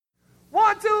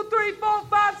2, 3, 4,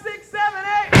 5, 6, 7,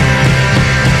 8.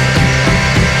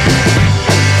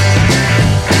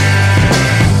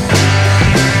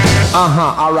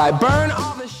 All right, burn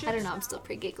all the shit. I don't know, I'm still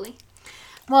pretty giggly.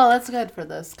 Well, that's good for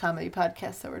this comedy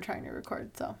podcast that we're trying to record,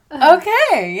 so.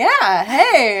 Okay, yeah.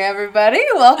 Hey, everybody.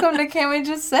 Welcome to Can We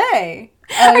Just Say?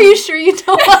 Are you sure you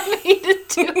don't want me to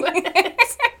do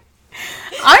it?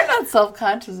 I'm not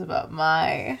self-conscious about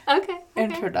my Okay.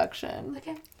 introduction.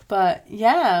 Okay. But,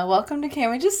 yeah, welcome to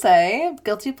Can We Just Say, a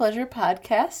guilty pleasure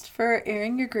podcast for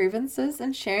airing your grievances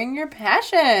and sharing your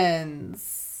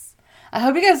passions. I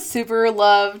hope you guys super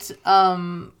loved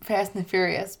Fast and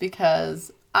Furious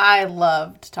because I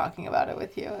loved talking about it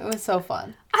with you. It was so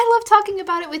fun. I love talking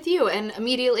about it with you. And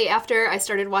immediately after, I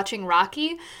started watching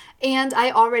Rocky, and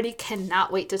I already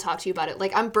cannot wait to talk to you about it.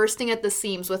 Like, I'm bursting at the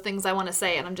seams with things I want to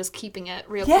say, and I'm just keeping it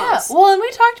real close. Well, and we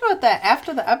talked about that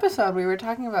after the episode. We were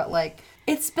talking about, like,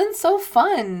 it's been so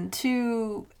fun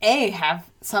to, have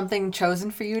something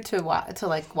chosen for you to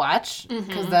watch,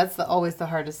 because that's always the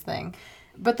hardest thing.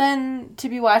 But then to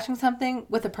be watching something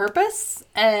with a purpose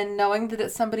and knowing that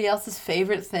it's somebody else's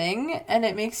favorite thing, and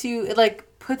it makes you,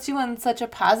 puts you on such a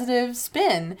positive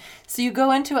spin. So you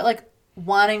go into it,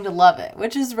 wanting to love it,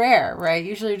 which is rare, right?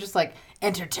 Usually you're just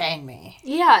entertain me.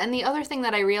 Yeah, and the other thing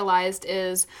that I realized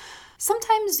is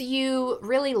sometimes you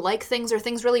really like things or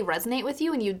things really resonate with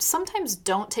you, and you sometimes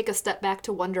don't take a step back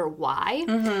to wonder why.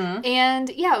 Mm-hmm. And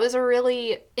yeah, it was a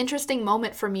really interesting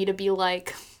moment for me to be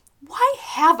like, why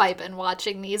have I been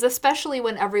watching these? Especially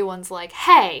when everyone's like,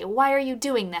 hey, why are you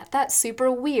doing that? That's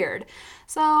super weird.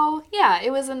 So yeah,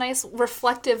 it was a nice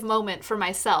reflective moment for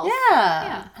myself.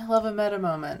 Yeah. I love a meta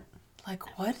moment.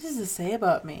 What does this say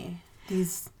about me?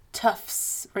 These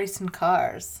toughs racing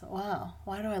cars. Wow.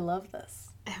 Why do I love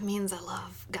this? It means I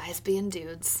love guys being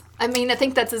dudes. I mean, I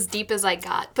think that's as deep as I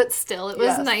got, but still, it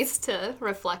was nice to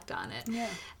reflect on it. Yeah.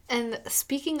 And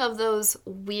speaking of those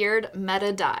weird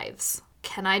meta dives,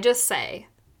 can I just say,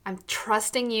 I'm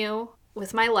trusting you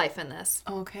with my life in this.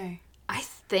 Okay. I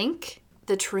think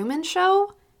The Truman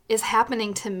Show is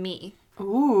happening to me.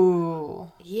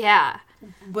 Ooh. Yeah.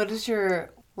 What is your,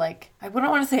 I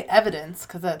wouldn't want to say evidence,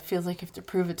 because that feels like you have to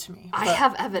prove it to me. I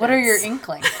have evidence. What are your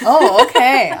inklings? Oh,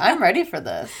 okay. I'm ready for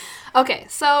this. Okay,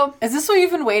 so... Is this what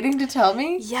you've been waiting to tell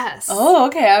me? Yes. Oh,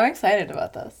 okay. I'm excited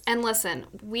about this. And listen,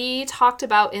 we talked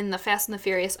about in the Fast and the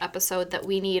Furious episode that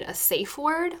we need a safe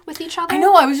word with each other. I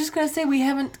know. I was just going to say we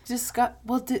haven't just got...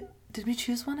 Well, did we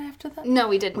choose one after that? No,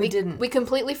 we didn't. We didn't. We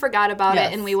completely forgot about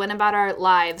it, and we went about our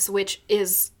lives, which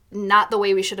is not the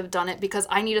way we should have done it, because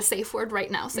I need a safe word right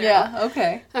now, Sarah. Yeah,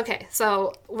 okay. Okay,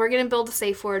 so we're going to build a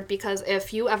safe word, because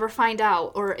if you ever find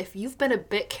out, or if you've been a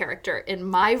bit character in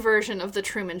my version of The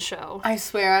Truman Show... I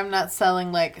swear I'm not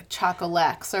selling,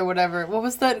 Chocolax or whatever. What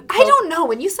was that? I don't know.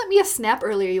 When you sent me a snap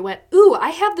earlier, you went, ooh, I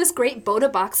have this great Boda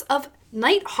box of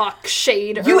Nighthawk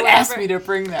shade or You whatever. asked me to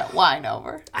bring that wine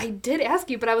over. I did ask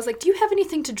you, but I was like, do you have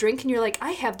anything to drink? And you're like,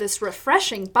 I have this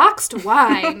refreshing boxed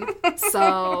wine.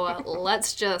 So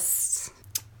let's just...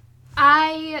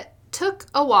 I took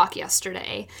a walk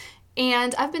yesterday,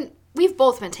 and we've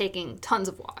both been taking tons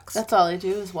of walks. That's all I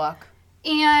do is walk.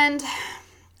 And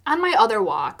on my other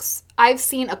walks, I've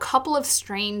seen a couple of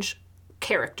strange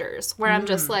characters where I'm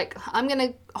just like, I'm going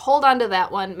to hold on to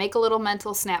that one, make a little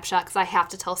mental snapshot, because I have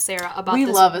to tell Sarah about this weird bird.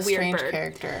 We love a strange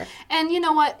character. And you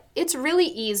know what? It's really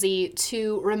easy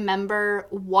to remember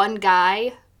one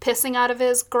guy pissing out of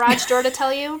his garage door to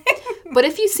tell you. But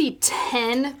if you see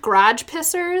 10 garage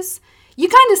pissers, you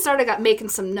kind of started making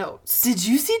some notes. Did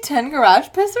you see 10 garage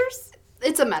pissers?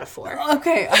 It's a metaphor.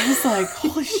 Okay, I was like,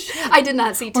 holy shit. I did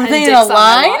not see 10 Were they dicks in a on my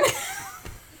line?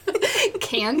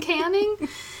 walk. Canning?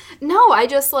 No, I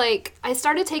just, I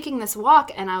started taking this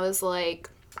walk, and I was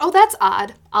like, oh, that's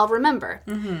odd. I'll remember.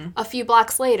 Mm-hmm. A few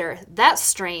blocks later, that's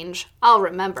strange. I'll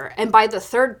remember. And by the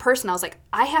third person, I was like,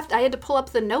 I had to pull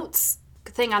up the notes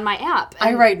thing on my app.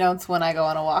 I write notes when I go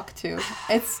on a walk, too.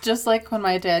 It's just like when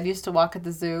my dad used to walk at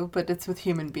the zoo, but it's with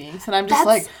human beings. And I'm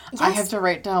just I have to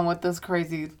write down what this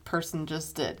crazy person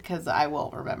just did, because I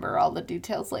won't remember all the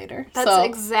details later. That's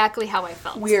exactly how I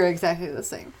felt. We are exactly the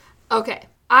same. Okay.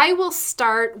 I will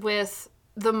start with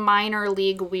the minor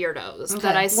league weirdos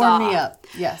that I saw. Warm me up.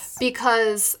 Yes.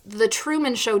 Because the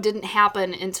Truman Show didn't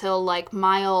happen until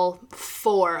mile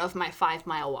 4 of my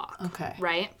 5-mile walk. Okay.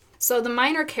 Right? So the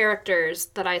minor characters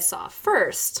that I saw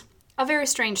first, a very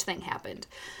strange thing happened.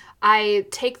 I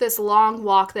take this long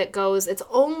walk that goes, it's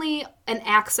only an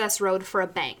access road for a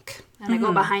bank. And I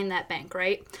go behind that bank,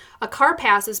 right? A car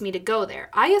passes me to go there.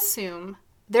 I assume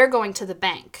they're going to the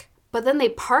bank. But then they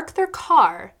park their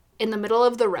car in the middle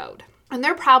of the road. And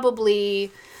they're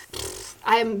probably,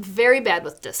 I'm very bad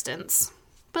with distance.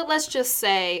 but let's just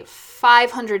say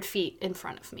 500 feet in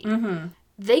front of me. Mm-hmm.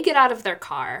 They get out of their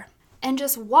car and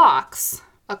just walks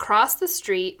across the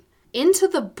street into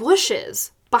the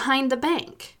bushes behind the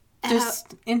bank.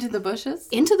 Just into the bushes?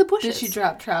 Into the bushes. Did she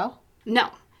drop trow? No.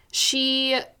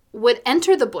 She would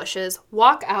enter the bushes,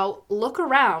 walk out, look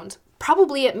around,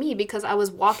 probably at me because I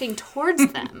was walking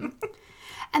towards them.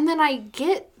 And then I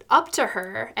get up to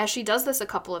her, as she does this a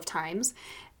couple of times,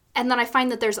 and then I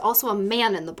find that there's also a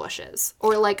man in the bushes,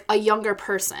 or like a younger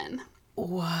person.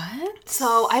 What?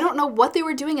 So I don't know what they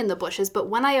were doing in the bushes, but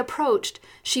when I approached,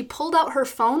 she pulled out her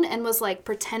phone and was like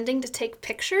pretending to take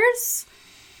pictures.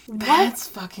 That's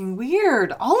fucking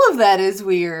weird. All of that is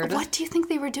weird. What do you think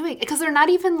they were doing? Because they're not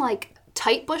even like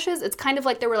tight bushes. It's kind of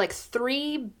like there were like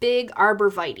 3 big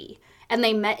arborvitae, and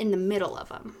they met in the middle of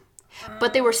them.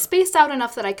 But they were spaced out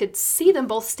enough that I could see them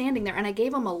both standing there, and I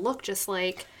gave them a look just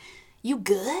like, you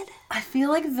good? I feel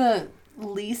like the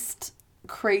least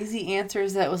crazy answer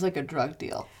is that it was like a drug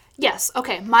deal. Yes,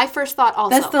 okay. My first thought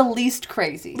also. That's the least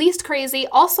crazy. Least crazy.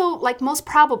 Also, like, most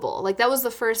probable. Like, that was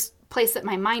the first place that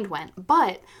my mind went.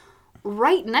 But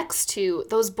right next to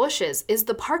those bushes is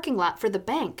the parking lot for the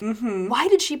bank. Mm-hmm. Why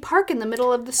did she park in the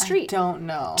middle of the street? I don't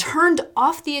know. Turned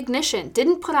off the ignition.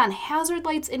 Didn't put on hazard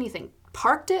lights, anything.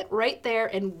 Parked it right there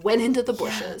and went into the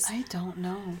bushes. Yeah, I don't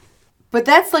know. But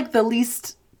that's like the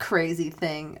least crazy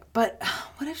thing. But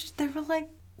what if they were like,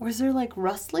 was there like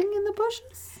rustling in the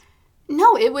bushes?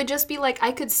 No, it would just be like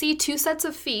I could see 2 sets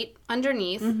of feet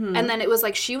underneath, and then it was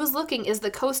like she was looking, is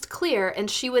the coast clear? And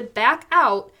she would back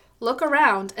out, look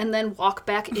around, and then walk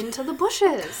back into the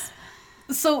bushes.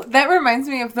 So that reminds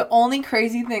me of the only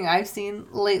crazy thing I've seen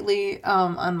lately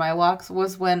on my walks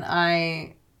was when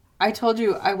I told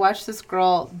you I watched this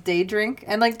girl day drink,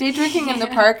 and like day drinking in the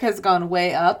park has gone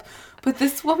way up, but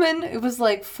this woman, it was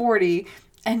like 40,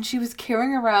 and she was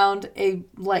carrying around a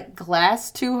like glass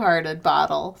Two Hearted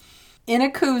bottle in a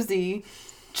koozie,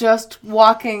 just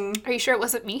walking. Are you sure it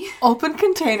wasn't me? Open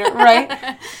container,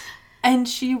 right? And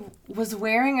she was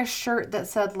wearing a shirt that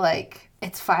said like,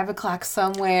 it's 5 o'clock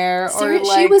somewhere. Seriously,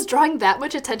 or like, she was drawing that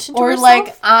much attention to or herself?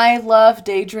 like, I love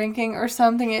day drinking or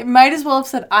something. It might as well have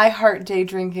said, I heart day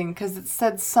drinking, because it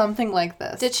said something like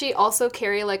this. Did she also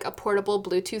carry like a portable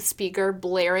Bluetooth speaker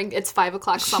blaring, it's 5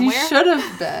 o'clock somewhere? She should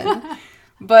have been.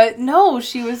 But no,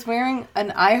 she was wearing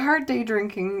an I Heart Day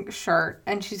Drinking shirt,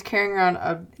 and she's carrying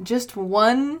around just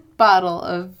one bottle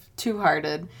of Two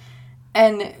Hearted.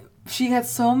 And she had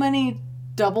so many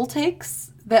double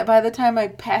takes that by the time I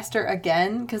passed her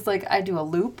again, because like I do a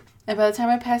loop, and by the time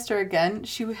I passed her again,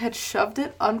 she had shoved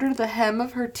it under the hem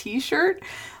of her t-shirt,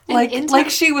 like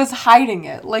she was hiding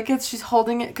it, like she's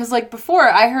holding it, because like before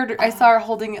I saw her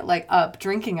holding it like up,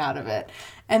 drinking out of it.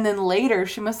 And then later,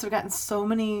 she must have gotten so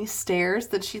many stares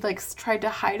that she, like, tried to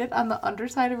hide it on the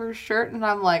underside of her shirt. And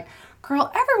I'm like,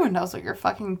 girl, everyone knows what you're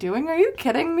fucking doing. Are you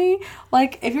kidding me?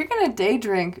 Like, if you're going to day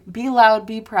drink, be loud,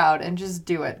 be proud, and just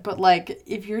do it. But, like,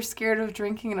 if you're scared of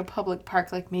drinking in a public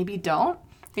park, like, maybe don't.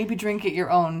 Maybe drink at your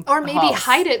own Or maybe house.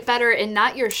 hide it better and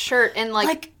not your shirt. And,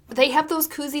 like they have those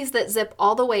koozies that zip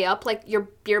all the way up, like your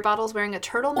beer bottle's wearing a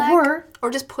turtleneck. Or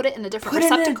just put it in a different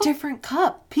receptacle. Put it in a different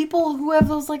cup. People who have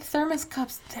those, like, thermos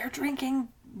cups, they're drinking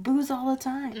booze all the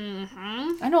time.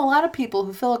 Mm-hmm. I know a lot of people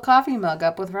who fill a coffee mug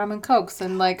up with rum and cokes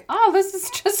and like, oh, this is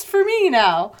just for me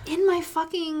now. In my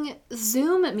fucking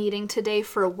Zoom meeting today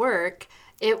for work,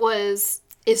 it was...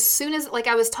 As soon as, like,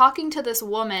 I was talking to this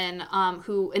woman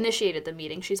who initiated the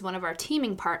meeting. She's one of our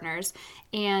teaming partners,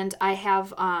 and I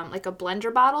have, like, a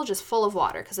blender bottle just full of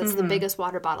water, because it's the biggest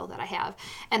water bottle that I have.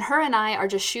 And her and I are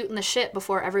just shooting the shit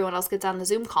before everyone else gets on the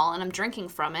Zoom call, and I'm drinking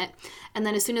from it. And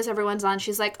then as soon as everyone's on,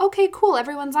 she's like, okay, cool,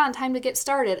 everyone's on, time to get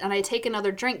started. And I take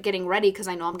another drink getting ready, because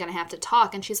I know I'm going to have to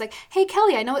talk. And she's like, hey,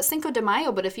 Kelly, I know it's Cinco de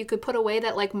Mayo, but if you could put away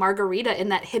that, like, margarita in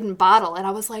that hidden bottle. And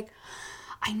I was like...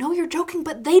 I know you're joking,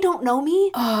 but they don't know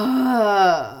me.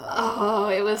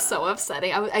 Oh, it was so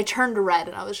upsetting. I turned red,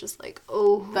 and I was just like,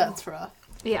 oh. That's rough.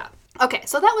 Yeah. Okay,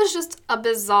 so that was just a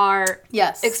bizarre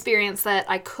experience that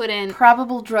I couldn't...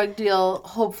 Probable drug deal,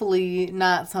 hopefully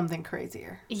not something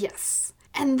crazier. Yes.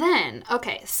 And then,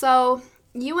 okay, so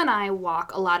you and I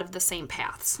walk a lot of the same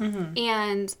paths. Mm-hmm.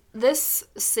 And this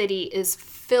city is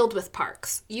filled with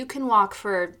parks. You can walk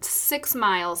for 6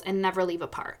 miles and never leave a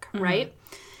park, right?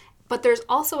 But there's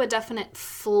also a definite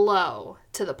flow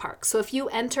to the park. So if you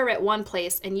enter at one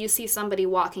place and you see somebody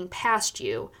walking past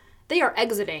you, they are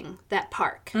exiting that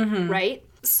park, right?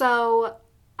 So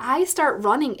I start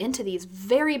running into these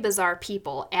very bizarre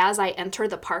people as I enter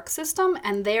the park system,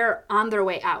 and they're on their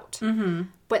way out. Mm-hmm.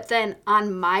 But then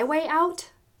on my way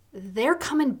out, they're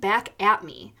coming back at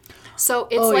me. So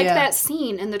it's that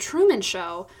scene in The Truman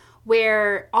Show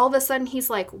where all of a sudden he's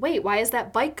like, wait, why is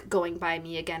that bike going by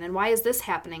me again? And why is this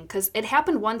happening? Because it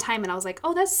happened one time and I was like,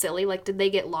 oh, that's silly. Like, did they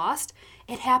get lost?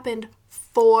 It happened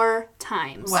 4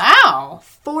 times. Wow.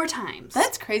 4 times.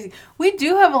 That's crazy. We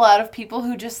do have a lot of people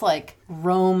who just, like,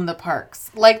 roam the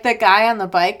parks. Like the guy on the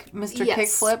bike, Mr. Yes.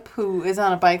 Kickflip, who is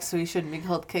on a bike, so he shouldn't be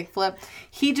called Kickflip.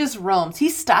 He just roams. He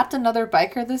stopped another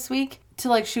biker this week to,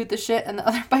 like, shoot the shit, and the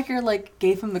other biker, like,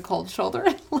 gave him the cold shoulder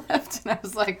and left. And I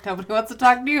was like, nobody wants to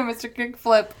talk to you, Mr.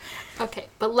 Kickflip. Okay,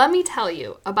 but let me tell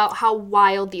you about how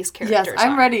wild these characters Yes,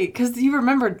 I'm are. ready, because you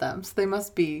remembered them, so they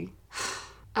must be...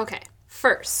 Okay,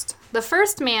 first, the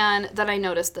first man that I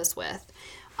noticed this with,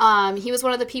 he was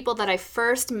one of the people that I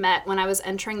first met when I was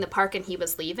entering the park and he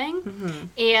was leaving. Mm-hmm.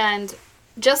 And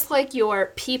just like your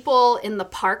people in the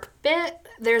park bit,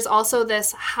 there's also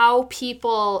this how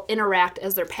people interact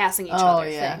as they're passing each other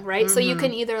thing, right? So you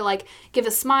can either, like, give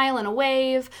a smile and a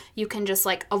wave. You can just,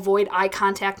 like, avoid eye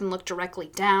contact and look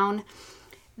directly down.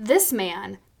 This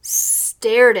man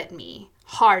stared at me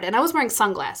hard. And I was wearing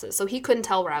sunglasses, so he couldn't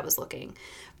tell where I was looking.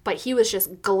 But he was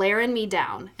just glaring me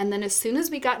down. And then as soon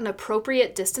as we got an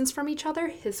appropriate distance from each other,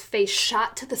 his face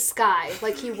shot to the sky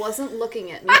like he wasn't looking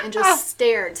at me and just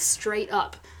stared straight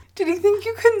up. Did you think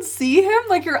you couldn't see him?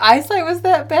 Like, your eyesight was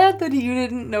that bad that you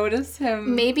didn't notice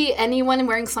him? Maybe anyone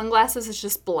wearing sunglasses is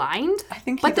just blind. I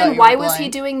think he But thought then you why were was he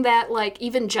blind. doing that, like,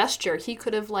 even gesture? He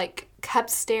could have, like, kept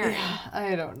staring.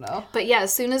 I don't know. But yeah,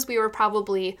 as soon as we were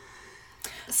probably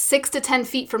 6 to 10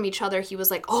 feet from each other, he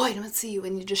was like, oh, I don't see you.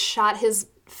 And he just shot his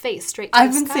face straight to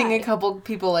I've the been sky. seeing a couple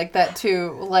people like that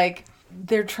too. Like,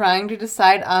 they're trying to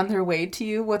decide on their way to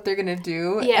you what they're gonna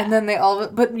do, Yeah. and then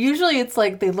but usually it's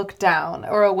like they look down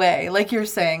or away, like you're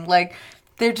saying, like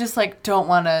they're just like don't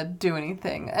want to do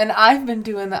anything. And I've been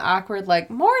doing the awkward like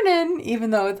morning, even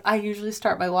though I usually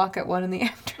start my walk at 1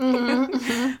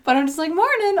 PM, but I'm just like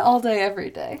morning all day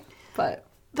every day. But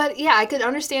yeah, I could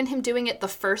understand him doing it the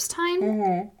first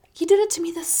time. He did it to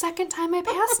me the second time I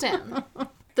passed him.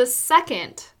 The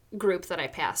second group that I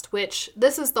passed, which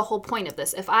this is the whole point of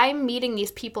this. If I'm meeting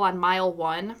these people on mile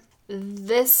 1,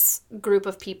 this group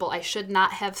of people I should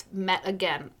not have met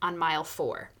again on mile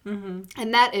 4.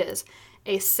 And that is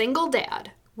a single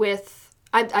dad with,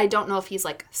 I don't know if he's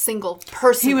like single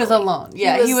person. he was alone.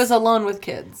 Yeah, he was alone with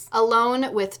kids.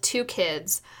 alone with 2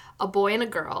 kids, a boy and a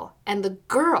girl. And the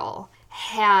girl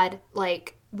had,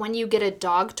 like, when you get a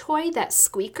dog toy, that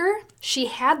squeaker, she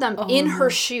had them in her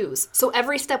shoes. So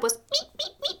every step was beep,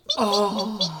 beep, beep, beep.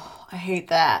 Oh, I hate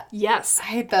that. Yes. I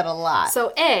hate that a lot.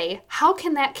 So A, how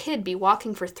can that kid be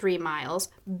walking for 3 miles?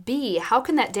 B, how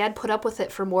can that dad put up with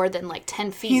it for more than, like,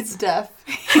 10 feet? He's deaf.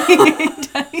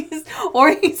 Or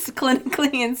he's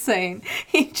clinically insane.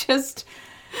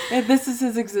 This is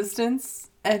his existence,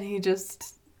 and he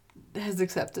just has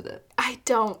accepted it. I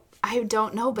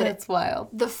don't know, but That's wild.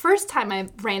 the first time I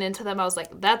ran into them, I was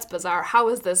like, that's bizarre. How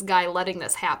is this guy letting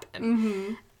this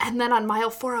happen? And then on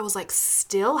mile 4, I was like,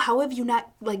 still? How have you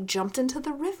not, like, jumped into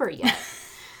the river yet?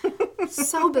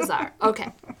 So bizarre.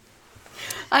 Okay.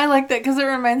 I like that because it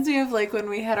reminds me of like when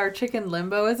we had our Chicken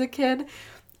Limbo as a kid,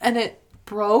 and it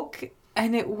broke,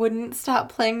 and it wouldn't stop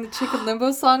playing the Chicken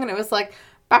Limbo song, and it was like,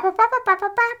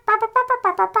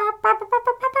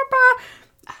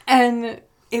 and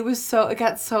it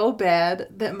got so bad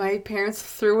that my parents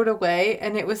threw it away,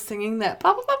 and it was singing that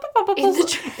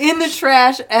in the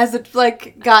trash as it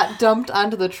like got dumped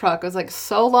onto the truck. It was like,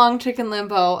 so long, Chicken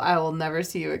Limbo, I will never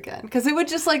see you again. Because it would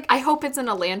just like, I hope it's in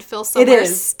a landfill somewhere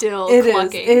still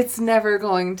clucking. It's never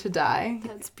going to die.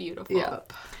 That's beautiful.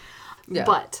 Yep. Yeah.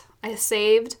 But I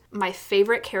saved my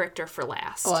favorite character for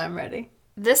last. Oh, I'm ready.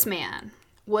 This man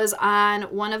was on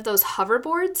one of those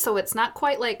hoverboards, so it's not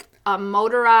quite like a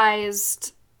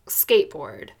motorized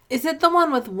skateboard. Is it the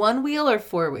one with 1 wheel or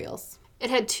 4 wheels? It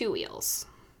had 2 wheels.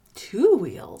 2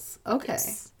 wheels. Okay.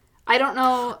 Yes. I don't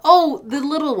know. Oh, the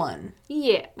little one.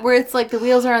 Yeah. Where it's like the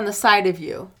wheels are on the side of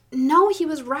you. No, he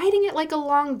was riding it like a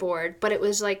longboard, but it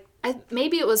was like,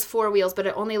 maybe it was 4 wheels, but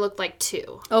it only looked like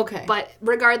 2. Okay. But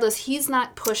regardless, he's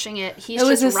not pushing it. He's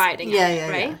just riding it,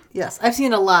 right? Yeah. Yes. I've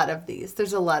seen a lot of these.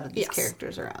 There's a lot of these Yes.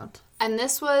 characters around. And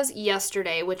this was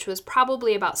yesterday, which was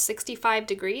probably about 65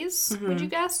 degrees, would you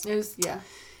guess? It was, yeah.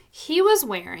 He was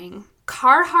wearing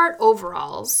Carhartt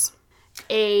overalls,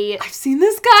 I've seen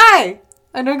this guy!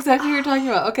 I know exactly what you're talking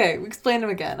about. Okay, explain him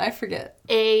again. I forget.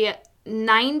 a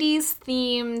 90s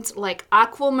themed, like,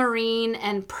 aquamarine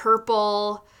and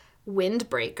purple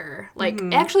windbreaker. Like,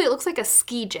 actually, it looks like a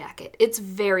ski jacket. It's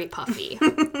very puffy.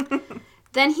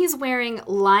 Then he's wearing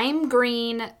lime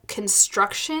green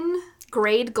construction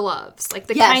grade gloves, like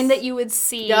the Yes. kind that you would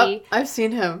see Yep, I've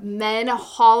seen him. men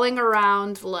hauling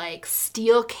around, like,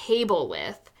 steel cable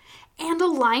with. and a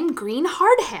lime green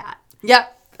hard hat.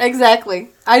 Yep. Exactly.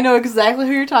 I know exactly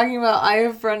who you're talking about. I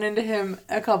have run into him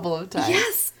a couple of times.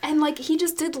 Yes. And, like, he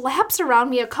just did laps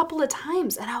around me a couple of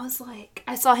times. And I was like,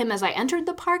 I saw him as I entered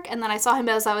the park, and then I saw him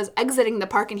as I was exiting the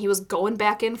park, and he was going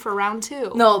back in for round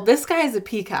 2. No, this guy is a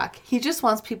peacock. He just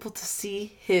wants people to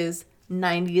see his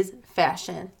 90s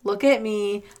fashion. Look at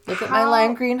me. Look at my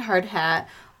lime green hard hat.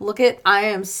 Look at, I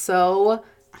am so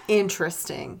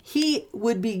interesting. He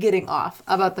would be getting off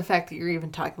about the fact that you're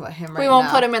even talking about him right now. We won't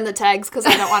put him in the tags because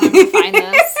I don't want him to find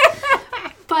this.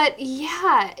 But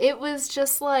yeah, it was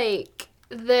just like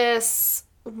this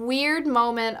weird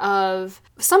moment of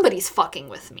somebody's fucking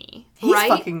with me, He's right?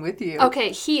 fucking with you.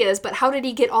 Okay, he is, but how did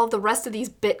he get all the rest of these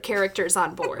bit characters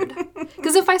on board?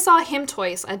 Because if I saw him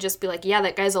twice, I'd just be like, yeah,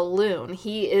 that guy's a loon.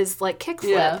 He is like Kickflip.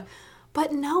 Yeah.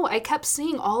 But no, I kept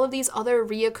seeing all of these other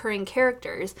reoccurring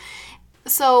characters.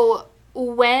 So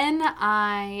when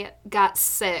I got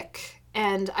sick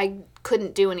and I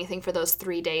couldn't do anything for those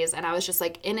 3 days and I was just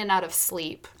like in and out of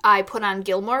sleep, I put on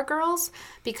Gilmore Girls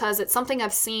because it's something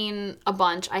I've seen a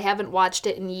bunch. I haven't watched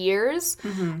it in years,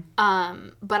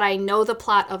 but I know the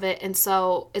plot of it. And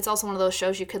so it's also one of those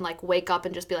shows you can like wake up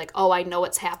and just be like, oh, I know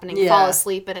what's happening, fall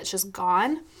asleep, and it's just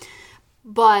gone.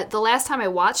 But the last time I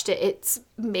watched it, it's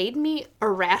made me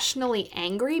irrationally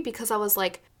angry because I was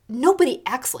like, nobody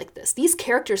acts like this. These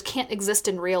characters can't exist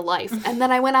in real life. And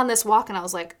then I went on this walk and I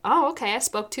was like, oh, okay, I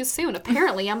spoke too soon.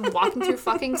 Apparently I'm walking through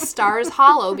fucking Stars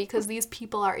Hollow because these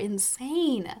people are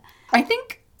insane. I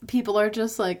think people are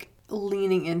just like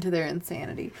leaning into their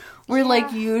insanity. Where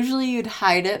like usually you'd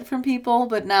hide it from people,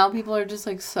 but now people are just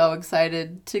like so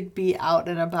excited to be out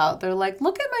and about. They're like,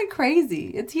 look at my crazy.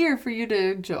 It's here for you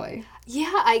to enjoy.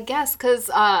 Yeah, I guess, because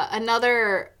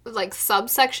another like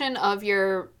subsection of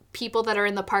your people that are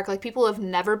in the park, like people who have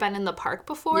never been in the park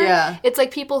before. Yeah. It's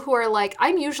like people who are like,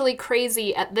 I'm usually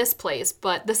crazy at this place,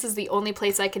 but this is the only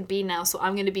place I can be now, so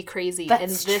I'm going to be crazy in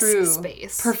this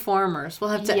space. Performers. We'll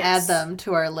have to add them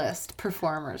to our list.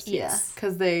 Performers. Yes.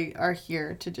 Because they are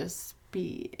here to just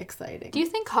be exciting. Do you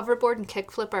think Hoverboard and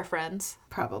Kickflip are friends?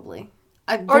 Probably.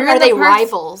 Or are they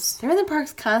rivals? They're in the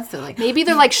parks constantly. Maybe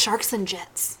they're like sharks and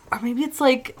jets. Or maybe it's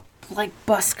like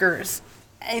buskers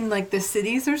in like the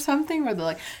cities or something where they're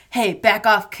like, hey, back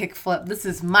off, Kickflip. This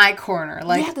is my corner.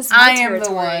 Like, this is my I am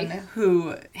the one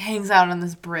who hangs out on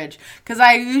this bridge. Because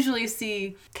I usually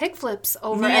see Kickflips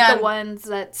over at the ones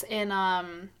that's in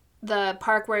the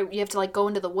park where you have to like go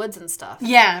into the woods and stuff.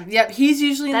 Yeah, yep. He's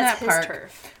usually in that park. That's his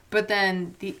turf. But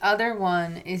then the other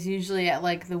one is usually at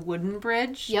like the wooden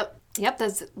bridge. Yep,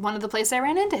 that's one of the places I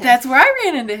ran into him. That's where I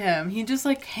ran into him. He just,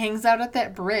 like, hangs out at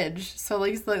that bridge. So,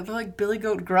 like, he's like Billy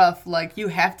Goat Gruff. Like, you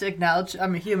have to acknowledge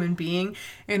I'm a human being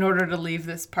in order to leave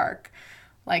this park.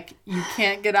 Like, you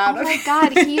can't get out of it. Oh, my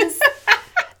God.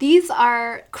 These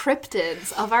are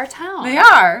cryptids of our town. They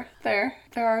are. They're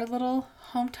our little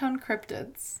hometown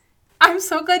cryptids. I'm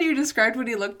so glad you described what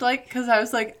he looked like, because I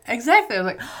was like, exactly. I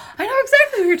was like, I know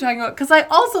exactly who you're talking about. Because I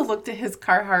also looked at his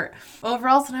Carhartt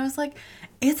overalls, and I was like,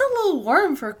 it's a little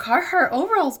warm for Carhartt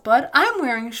overalls, bud. I'm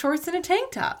wearing shorts and a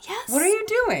tank top. Yes. What are you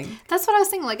doing? That's what I was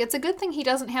thinking. Like, it's a good thing he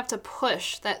doesn't have to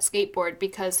push that skateboard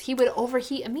because he would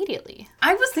overheat immediately.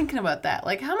 I was thinking about that.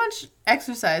 Like, how much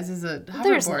exercise is a hoverboard?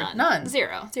 There's None.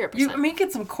 0%. You may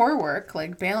get some core work,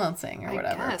 like balancing or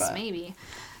whatever. I guess, maybe.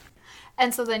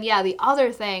 And so then, the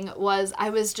other thing was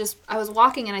I was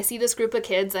walking and I see this group of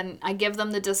kids and I give them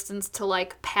the distance to,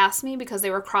 like, pass me because they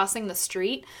were crossing the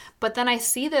street. But then I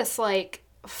see this, like,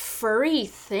 furry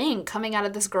thing coming out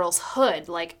of this girl's hood,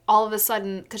 like all of a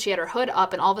sudden, because she had her hood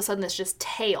up, and all of a sudden this just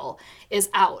tail is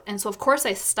out. And so of course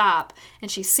I stop, and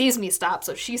she sees me stop,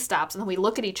 so she stops, and then we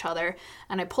look at each other,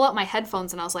 and I pull out my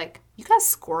headphones and I was like, you got a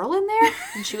squirrel in there?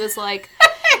 And she was like,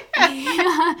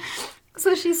 yeah.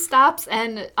 So she stops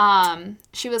and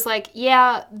she was like,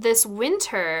 yeah, this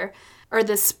winter or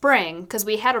this spring, because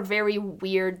we had a very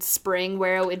weird spring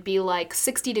where it would be like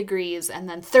 60 degrees and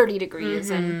then 30 degrees.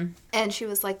 And she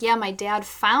was like, yeah, my dad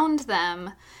found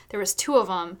them. There was 2 of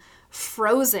them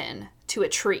frozen to a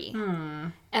tree.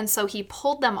 And so he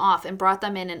pulled them off and brought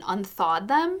them in and unthawed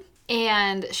them.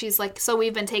 And she's like, so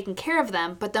we've been taking care of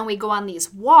them, but then we go on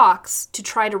these walks to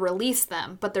try to release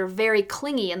them, but they're very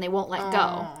clingy and they won't let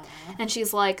go. And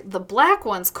she's like, the black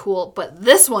one's cool, but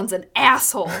this one's an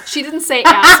asshole. She didn't say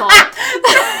asshole.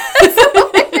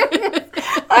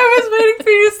 I was waiting for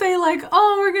you to say, like,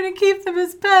 oh, we're going to keep them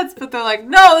as pets, but they're like,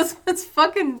 no, this one's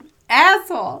fucking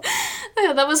asshole.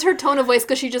 Yeah, that was her tone of voice,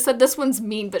 because she just said, this one's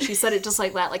mean, but she said it just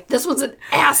like that, like, this one's an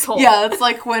asshole. Yeah, it's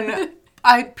like when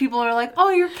people are like,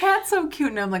 oh, your cat's so cute.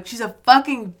 And I'm like, she's a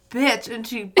fucking bitch. And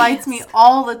she bites me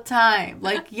all the time.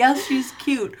 Like, yes, she's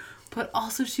cute. but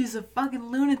also she's a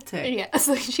fucking lunatic. Yeah,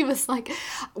 so she was like,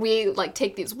 we like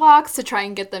take these walks to try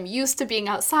and get them used to being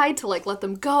outside to like let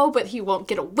them go, but he won't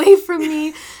get away from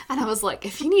me. And I was like,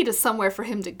 if you need a somewhere for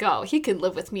him to go, he can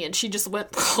live with me. And she just went,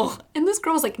 oh. And this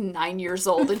girl was like 9 years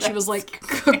old, and she was like,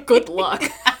 good luck.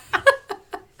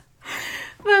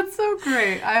 That's so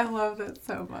great. I love that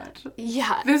so much.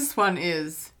 Yeah. This one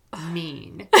is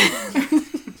mean.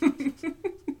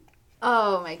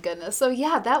 Oh my goodness. So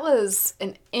yeah, that was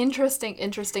an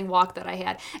interesting walk that I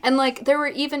had. And like there were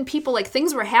even people, like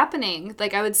things were happening.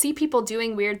 Like I would see people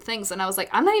doing weird things and I was like,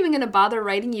 I'm not even going to bother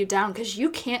writing you down because you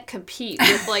can't compete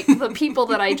with like the people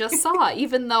that I just saw,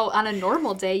 even though on a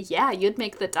normal day, yeah, you'd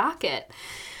make the docket.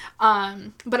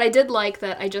 But I did like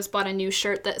that I just bought a new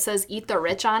shirt that says Eat the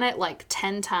Rich on it like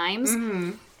 10 times.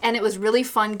 Mm-hmm. And it was really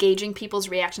fun gauging people's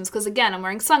reactions because, again, I'm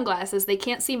wearing sunglasses. They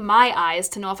can't see my eyes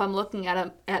to know if I'm looking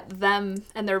at them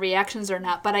and their reactions or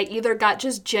not. But I either got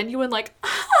just genuine, like,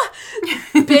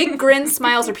 big grin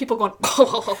smiles or people going,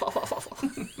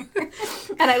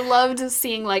 and I loved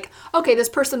seeing, like, okay, this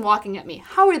person walking at me,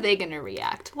 how are they going to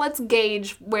react? Let's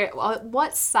gauge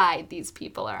what side these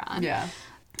people are on. Yeah.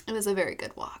 It was a very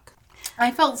good walk.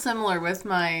 I felt similar with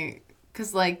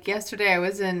because, like, yesterday I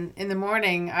was in the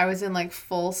morning, I was in, like,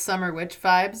 full summer witch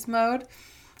vibes mode.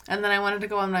 And then I wanted to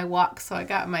go on my walk, so I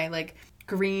got my, like,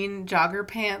 green jogger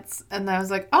pants. And I was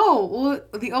like, oh, well,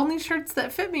 the only shirts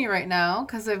that fit me right now,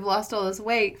 because I've lost all this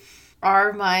weight,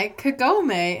 are my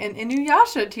Kagome and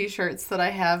Inuyasha t-shirts that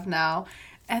I have now.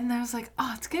 And I was like,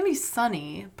 oh, it's going to be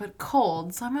sunny, but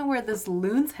cold, so I'm going to wear this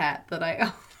loons hat that I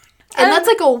own. And that's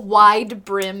like a wide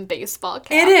brim baseball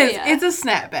cap. It is. Yeah. It's a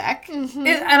snapback. Mm-hmm.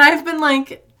 And I've been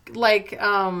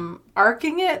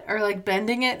arcing it or like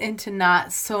bending it into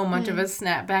not so much of a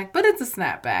snapback, but it's a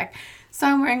snapback. So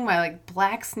I'm wearing my like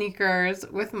black sneakers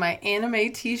with my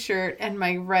anime t-shirt and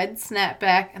my red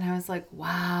snapback. And I was like,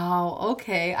 wow,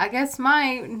 okay. I guess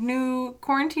my new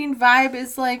quarantine vibe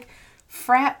is like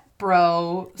frat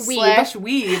bro /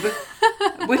 weeb,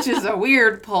 which is a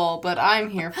weird pull, but I'm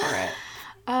here for it.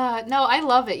 No, I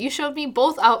love it. You showed me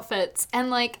both outfits and,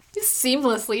 like, you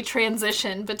seamlessly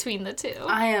transition between the two.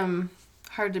 I am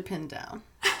hard to pin down.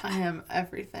 I am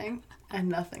everything and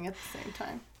nothing at the same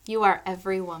time. You are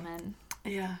every woman.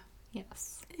 Yeah.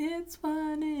 Yes. It's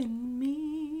one in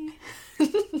me.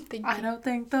 Thank you. I don't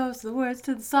think those are the words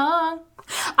to the song.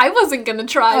 I wasn't gonna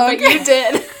try, but you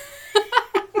did.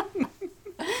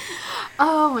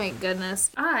 Oh, my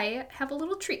goodness. I have a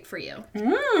little treat for you.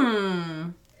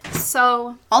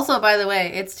 So, also, by the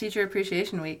way, it's Teacher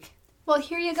Appreciation Week. Well,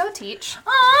 here you go, Teach.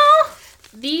 Oh!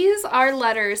 These are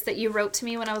letters that you wrote to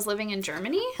me when I was living in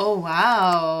Germany. Oh,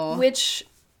 wow. Which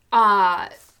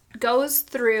goes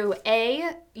through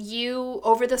you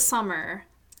over the summer.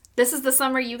 This is the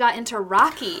summer you got into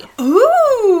Rocky.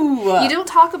 Ooh! You don't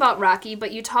talk about Rocky,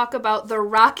 but you talk about the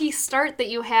rocky start that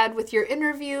you had with your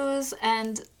interviews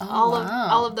and all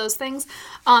of those things.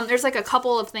 There's like a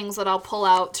couple of things that I'll pull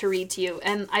out to read to you.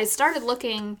 And I started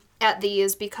looking at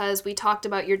these because we talked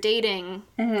about your dating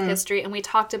history and we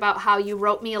talked about how you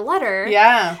wrote me a letter.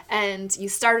 Yeah. And you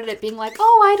started it being like,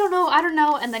 oh, I don't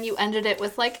know. And then you ended it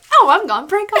with like, oh, I'm going to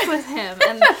break up with him.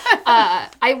 And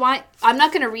I'm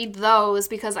not going to read those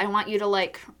because I want you to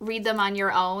like read them on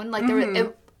your own. Like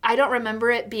I don't remember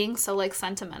it being so like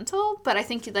sentimental, but I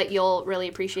think that you'll really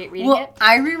appreciate reading it.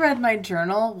 I reread my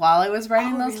journal while I was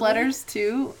writing those letters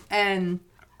too. And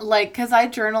like, because I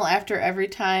journal after every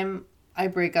time I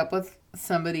break up with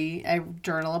somebody, I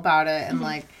journal about it and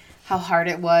like how hard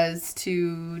it was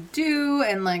to do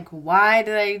and like why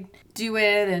did I do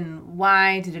it and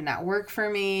why did it not work for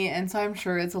me, and so I'm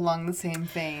sure it's along the same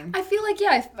vein. I feel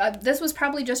like this was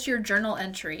probably just your journal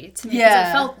entry to me because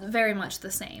it felt very much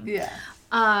the same. Yeah.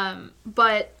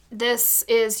 But this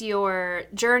is your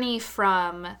journey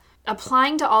from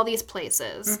applying to all these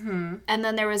places. Mm-hmm. And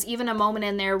then there was even a moment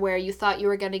in there where you thought you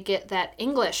were going to get that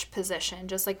English position,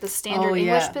 just like the standard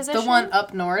English position. The one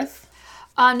up north?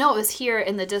 No, it was here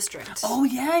in the district. Oh,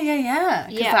 yeah.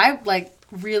 Because I, like,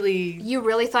 really... You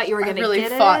really thought you were going to get it? I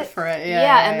really fought for it,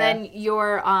 Yeah, and then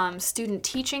your student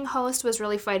teaching host was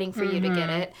really fighting for you to get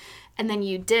it. And then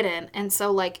you didn't. And so,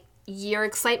 like, your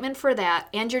excitement for that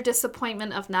and your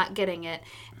disappointment of not getting it,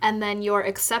 and then your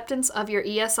acceptance of your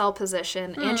ESL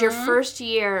position and your first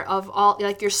year of all,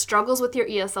 like, your struggles with your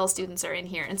ESL students are in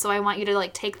here. And so I want you to,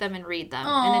 like, take them and read them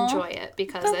and enjoy it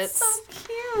because that's so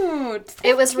cute.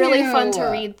 It was really fun to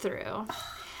read through.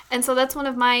 And so that's one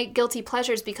of my guilty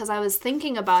pleasures because I was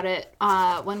thinking about it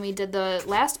when we did the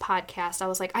last podcast. I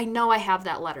was like, I know I have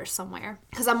that letter somewhere.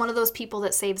 Because I'm one of those people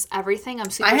that saves everything. I'm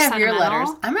super sentimental. I have your letters.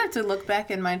 I'm going to have to look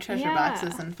back in my treasure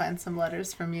boxes and find some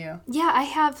letters from you. Yeah, I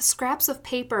have scraps of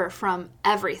paper from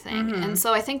everything. And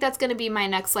so I think that's going to be my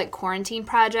next like quarantine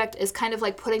project is kind of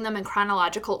like putting them in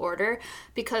chronological order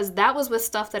because that was with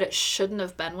stuff that it shouldn't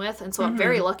have been with. And so I'm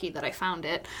very lucky that I found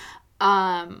it.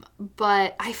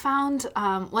 But I found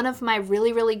one of my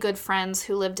really, really good friends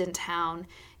who lived in town.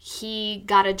 He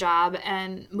got a job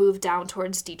and moved down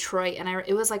towards Detroit. And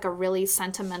it was like a really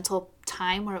sentimental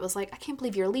time where it was like, I can't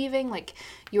believe you're leaving. Like,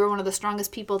 you were one of the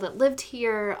strongest people that lived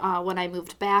here when I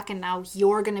moved back. And now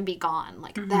you're going to be gone.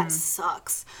 Like, that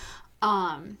sucks.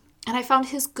 And I found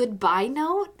his goodbye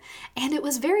note, and it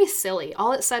was very silly.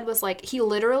 All it said was, like, he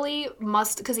literally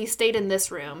must, because he stayed in this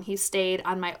room. He stayed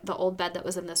on the old bed that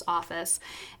was in this office.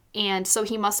 And so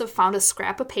he must have found a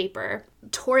scrap of paper,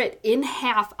 tore it in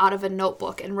half out of a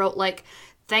notebook, and wrote, like,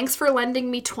 thanks for lending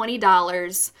me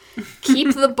 $20.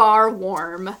 Keep the bar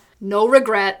warm. No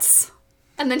regrets.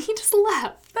 And then he just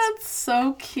left. That's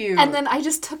so cute. And then I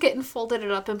just took it and folded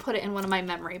it up and put it in one of my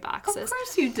memory boxes. Of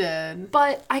course you did.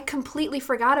 But I completely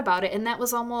forgot about it, and that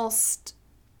was almost,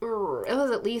 it was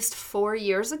at least 4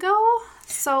 years ago.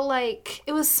 So, like,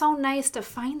 it was so nice to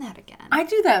find that again. I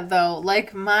do that, though.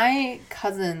 Like, my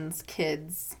cousin's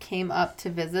kids came up to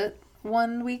visit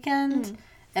one weekend,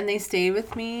 and they stayed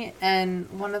with me, and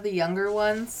one of the younger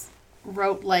ones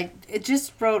wrote, like, it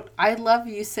just wrote, I love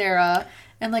you, Sarah,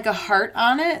 and, like, a heart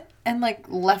on it, and, like,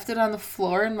 left it on the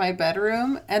floor in my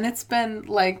bedroom, and it's been,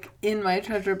 like, in my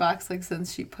treasure box, like,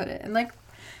 since she put it. And, like,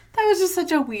 that was just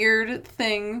such a weird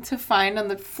thing to find on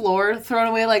the floor, thrown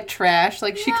away like trash.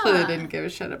 Like, she clearly didn't give a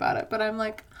shit about it, but I'm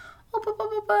like,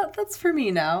 oh, that's for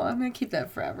me now. I'm going to keep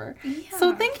that forever. Yeah.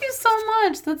 So thank you so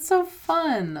much. That's so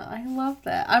fun. I love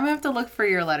that. I'm going to have to look for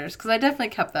your letters, because I definitely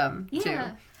kept them, too.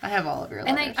 I have all of your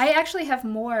letters. And I actually have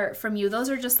more from you.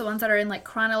 Those are just the ones that are in, like,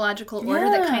 chronological order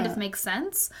that kind of make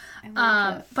sense.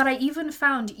 But I even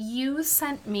found you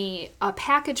sent me a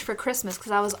package for Christmas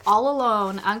because I was all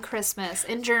alone on Christmas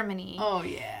in Germany. Oh,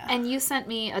 yeah. And you sent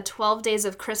me a 12 Days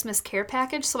of Christmas care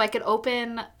package so I could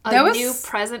open a new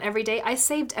present every day. I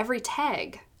saved every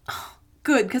tag.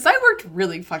 Good, because I worked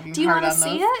really fucking hard on those. Do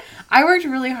you want to see it? I worked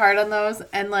really hard on those,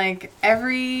 and, like,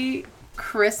 every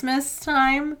Christmas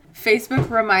time, Facebook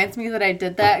reminds me that I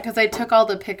did that because I took all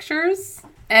the pictures,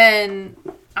 and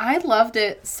I loved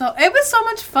it. So it was so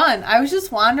much fun. I was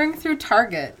just wandering through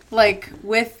Target, like,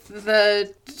 with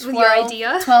the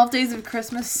 12 Days of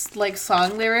Christmas, like,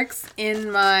 song lyrics in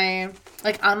my,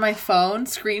 like, on my phone,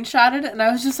 screenshotted, and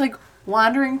I was just, like,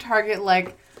 wandering Target,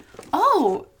 like,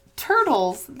 oh,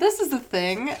 turtles, this is a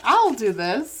thing. I'll do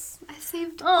this. I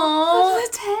saved all of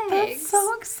the tags. That's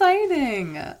so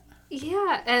exciting.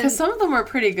 Yeah. Because some of them were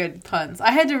pretty good puns.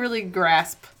 I had to really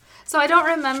grasp. So I don't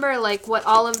remember, like, what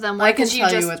all of them were. I can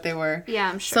tell you what they were. Yeah,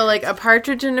 I'm sure. So, like, a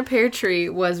partridge in a pear tree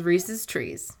was Reese's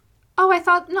Trees. Oh, I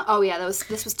thought... No. Oh, yeah,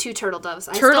 this was 2 turtle doves.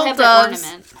 I turtle still have doves,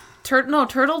 that turtle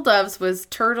ornament. doves was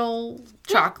turtle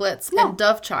chocolates and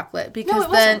dove chocolate. Because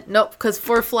because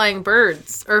 4 flying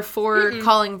birds, or 4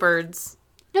 calling birds.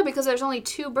 No, because there's only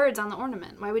 2 birds on the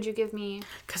ornament. Why would you give me...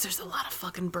 Because there's a lot of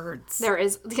fucking birds. There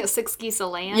is 6 geese a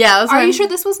laying. Yeah. Are you sure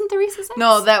this wasn't the Reese's Eggs?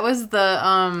 No, that was the...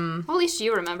 Well, at least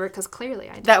you remember, because clearly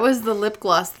I did. That was the lip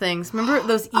gloss things. Remember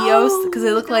those Eos? Because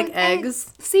they look like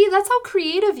eggs. See, that's how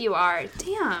creative you are.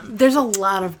 Damn. There's a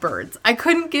lot of birds. I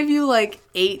couldn't give you, like,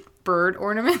 8 bird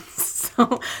ornaments.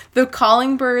 So the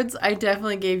calling birds, I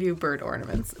definitely gave you bird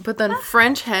ornaments. But then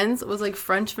French hens was like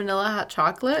French vanilla hot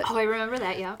chocolate. Oh, I remember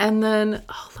that, yeah. And then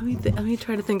let me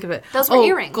try to think of it. Those were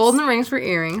earrings. Golden rings were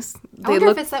earrings. I wonder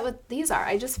if it's that what these are.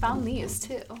 I just found these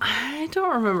too. I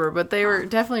don't remember, but they were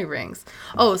definitely rings.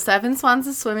 Oh, 7 swans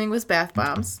of swimming was bath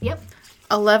bombs. Yep.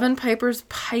 11 pipers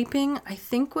piping, I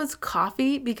think, was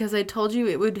coffee, because I told you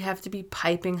it would have to be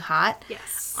piping hot.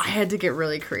 Yes. I had to get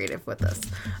really creative with this.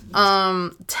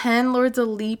 10 Lords of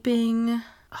Leaping. Oh,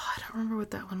 I don't remember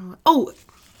what that one was. Oh,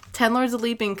 10 Lords of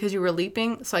Leaping because you were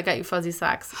leaping, so I got you fuzzy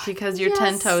socks because your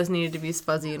 10 toes needed to be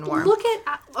fuzzy and warm.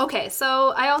 Okay,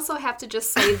 so I also have to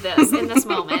just say this in this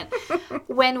moment.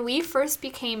 When we first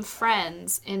became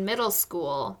friends in middle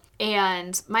school,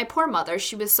 and my poor mother,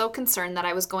 she was so concerned that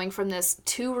I was going from this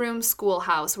 2-room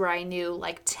schoolhouse where I knew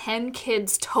like 10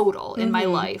 kids total in my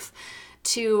life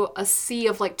to a sea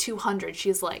of like 200.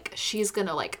 She's like, she's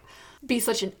gonna like be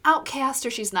such an outcast,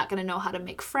 or she's not going to know how to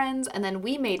make friends. And then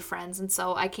we made friends, and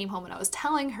so I came home and I was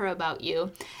telling her about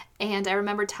you, and I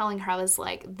remember telling her, I was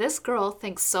like, this girl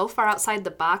thinks so far outside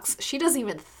the box, she doesn't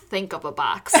even think of a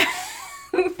box.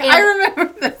 I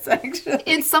remember this, actually.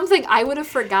 It's something I would have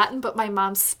forgotten, but my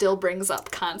mom still brings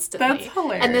up constantly. That's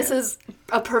hilarious. And this is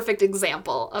a perfect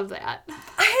example of that.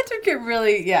 I had to get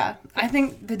really, I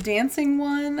think the dancing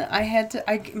one, I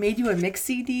made you a mix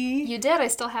CD. You did. I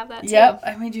still have that, too. Yep,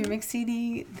 I made you a mix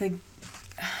CD. The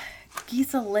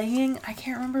Giza laying, I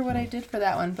can't remember what I did for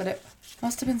that one, but it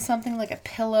must have been something like a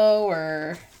pillow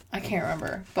or, I can't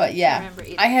remember. But yeah,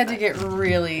 I had to get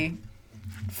really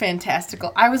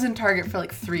fantastical. I was in Target for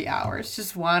like 3 hours,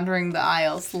 just wandering the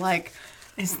aisles like,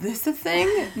 is this a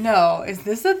thing? No. Is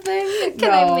this a thing?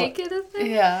 Can I make it a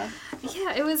thing? Yeah.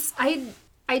 Yeah, it was,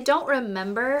 I don't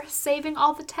remember saving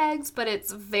all the tags, but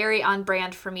it's very on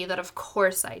brand for me that of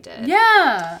course I did.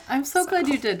 Yeah. I'm so glad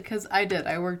you did, because I did.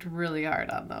 I worked really hard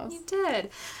on those. You did.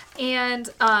 And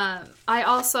I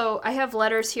have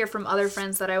letters here from other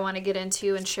friends that I want to get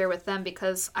into and share with them,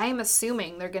 because I am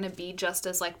assuming they're going to be just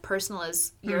as like personal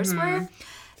as yours were.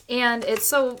 And it's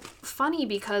so funny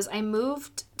because I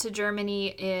moved to Germany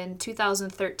in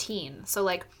 2013. So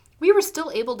like we were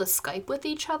still able to Skype with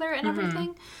each other and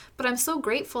everything, but I'm so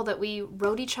grateful that we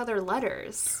wrote each other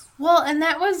letters. Well, and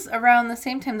that was around the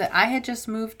same time that I had just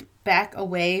moved back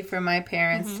away from my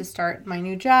parents to start my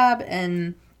new job,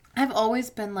 and I've always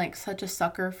been like such a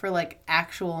sucker for like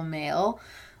actual mail.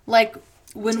 Like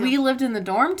when we lived in the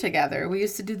dorm together, we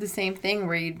used to do the same thing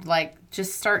where you'd like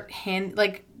just start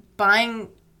buying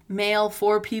mail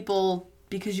for people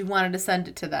because you wanted to send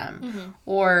it to them.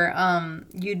 Or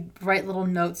you'd write little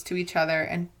notes to each other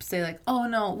and say like, oh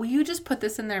no, will you just put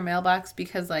this in their mailbox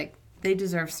because like they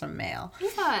deserve some mail.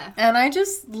 Yeah. And I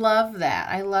just love that.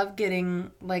 I love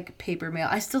getting like paper mail.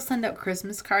 I still send out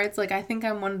Christmas cards. Like I think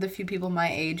I'm one of the few people my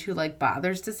age who like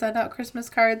bothers to send out Christmas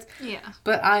cards. Yeah.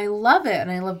 But I love it,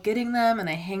 and I love getting them, and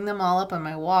I hang them all up on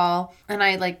my wall, and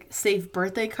I like save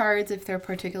birthday cards if they're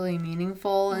particularly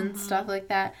meaningful and stuff like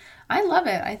that. I love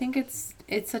it. I think it's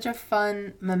such a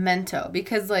fun memento,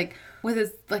 because like with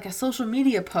a social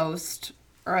media post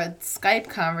or a Skype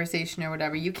conversation or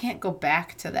whatever, you can't go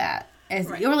back to that.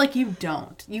 Or like you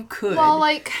don't. You could. Well,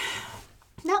 like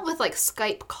not with like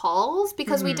Skype calls,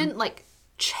 because we didn't like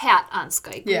chat on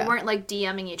Skype. Yeah. We weren't like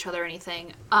DMing each other or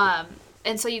anything.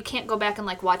 And so you can't go back and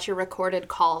like watch your recorded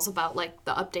calls about like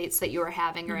the updates that you were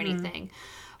having or anything.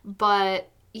 But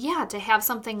yeah, to have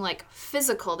something like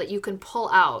physical that you can pull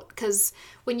out, because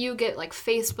when you get like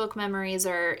Facebook memories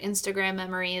or Instagram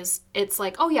memories, it's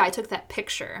like, oh yeah, I took that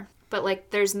picture, but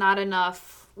like there's not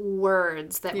enough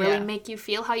words that really make you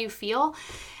feel how you feel.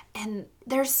 And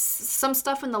there's some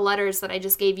stuff in the letters that I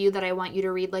just gave you that I want you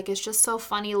to read. Like, it's just so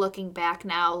funny looking back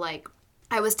now. Like,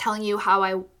 I was telling you how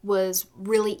I was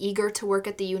really eager to work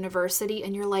at the university,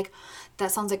 and you're like,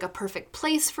 that sounds like a perfect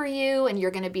place for you, and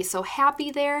you're going to be so happy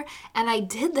there. And I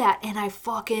did that, and I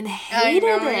fucking hated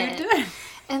it. You did.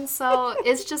 And so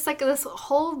it's just like this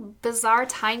whole bizarre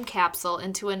time capsule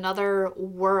into another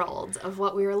world of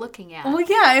what we were looking at. Well,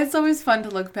 yeah, it's always fun to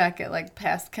look back at like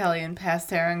past Kelly and past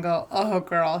Sarah and go, oh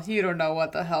girl, you don't know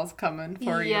what the hell's coming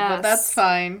for you, but that's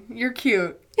fine. You're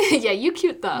cute. Yeah, you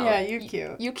cute though. Yeah, you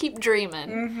cute. You keep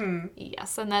dreaming.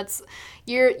 Yes, and that's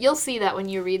you'll see that when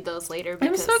you read those later.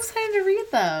 Because, I'm so excited to read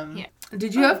them. Yeah.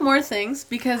 Did you have more things?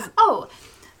 Because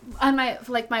on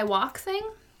my walk thing.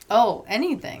 Oh,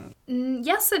 anything.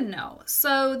 Yes and no.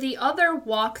 So the other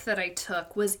walk that I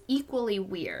took was equally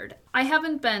weird. I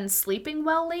haven't been sleeping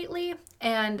well lately,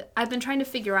 and I've been trying to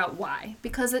figure out why.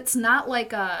 Because it's not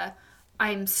like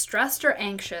I'm stressed or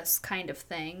anxious kind of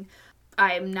thing.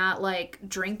 I'm not like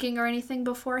drinking or anything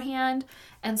beforehand.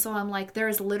 And so I'm like, there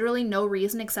is literally no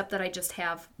reason except that I just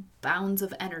have bounds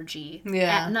of energy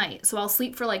at night. So I'll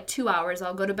sleep for like 2 hours.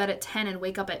 I'll go to bed at 10 and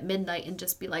wake up at midnight and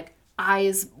just be like,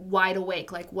 eyes wide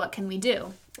awake, like what can we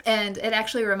do? And it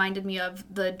actually reminded me of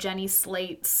the Jenny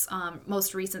Slate's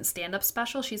most recent stand-up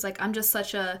special. She's like, I'm just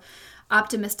such a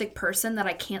optimistic person that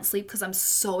I can't sleep because I'm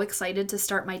so excited to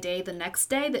start my day the next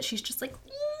day that she's just like,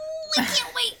 I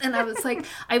can't wait. And I was like,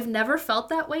 I've never felt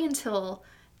that way until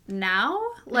now.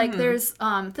 Like there's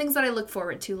things that I look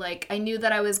forward to. Like I knew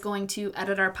that I was going to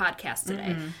edit our podcast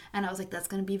today, and I was like, that's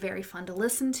going to be very fun to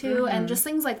listen to, and just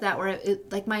things like that where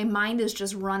it like my mind is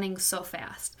just running so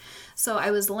fast. So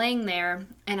I was laying there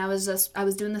and I was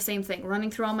doing the same thing, running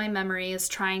through all my memories,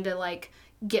 trying to like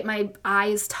get my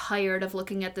eyes tired of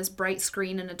looking at this bright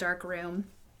screen in a dark room,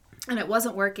 and it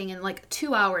wasn't working, and like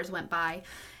 2 hours went by.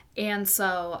 And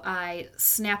so I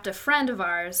snapped a friend of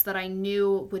ours that I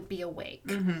knew would be awake.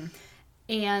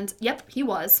 And, yep, he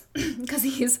was, because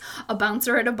he's a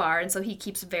bouncer at a bar, and so he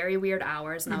keeps very weird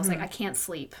hours. And I was like, I can't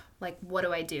sleep. Like, what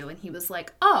do I do? And he was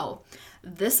like, oh,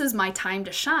 this is my time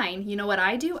to shine. You know what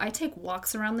I do? I take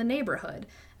walks around the neighborhood.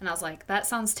 And I was like, that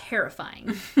sounds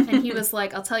terrifying. And he was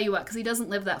like, I'll tell you what, because he doesn't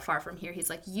live that far from here. He's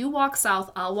like, you walk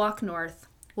south, I'll walk north.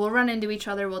 We'll run into each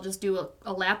other. We'll just do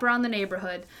a lap around the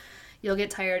neighborhood. You'll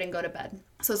get tired and go to bed.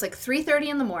 So it's like 3:30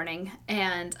 in the morning,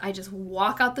 and I just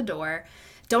walk out the door.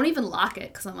 Don't even lock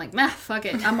it, because I'm like, meh, fuck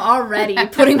it. I'm already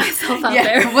putting myself out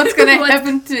there. What's going to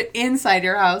happen to inside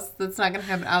your house that's not going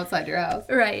to happen outside your house?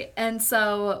 Right. And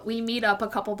so we meet up a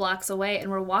couple blocks away,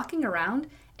 and we're walking around,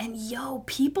 and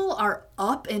people are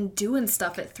up and doing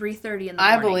stuff at 3:30 in the morning.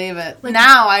 I believe it. Like,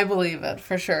 now I believe it,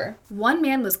 for sure. One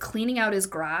man was cleaning out his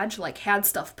garage, like had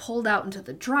stuff pulled out into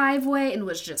the driveway and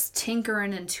was just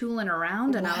tinkering and tooling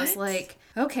around. And I was like,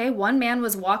 okay. One man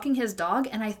was walking his dog,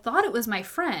 and I thought it was my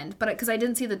friend, but because I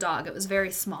didn't see the dog, it was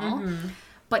very small. Mm-hmm.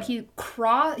 But he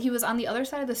was on the other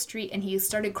side of the street, and he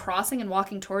started crossing and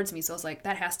walking towards me. So I was like,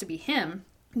 that has to be him.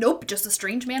 Nope, just a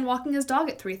strange man walking his dog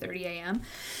at 3:30 a.m.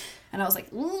 And I was like,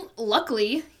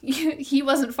 luckily, he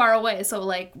wasn't far away. So,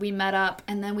 like, we met up,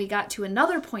 and then we got to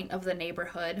another point of the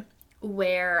neighborhood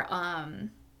where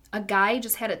a guy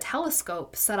just had a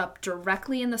telescope set up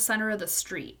directly in the center of the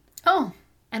street. Oh,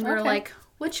 and we were like,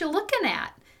 what you looking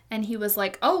at? And he was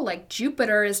like, oh, like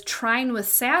Jupiter is trine with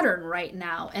Saturn right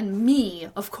now. And me,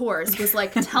 of course, was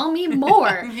like, tell me more.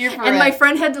 And my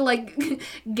friend had to like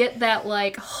get that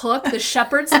like hook, the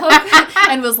shepherd's hook,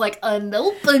 and was like,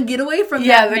 nope, get away from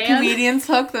that man. Yeah, the comedian's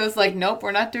hook that was like, nope,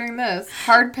 we're not doing this.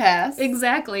 Hard pass.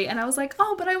 Exactly. And I was like,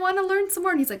 oh, but I want to learn some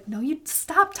more. And he's like, no, you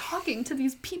stop talking to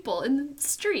these people in the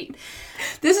street.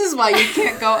 This is why you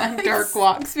can't go on dark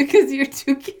walks, because you're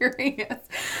too curious.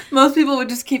 Most people would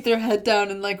just keep their head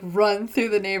down and like run through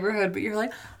the neighborhood, but you're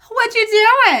like, what you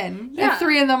doing at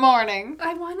 3 a.m?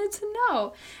 I wanted to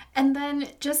know. And then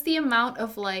just the amount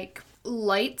of like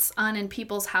lights on in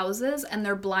people's houses and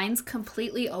their blinds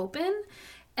completely open.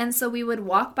 And so we would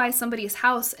walk by somebody's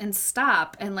house and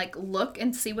stop and like look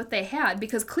and see what they had,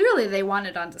 because clearly they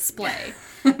wanted on display.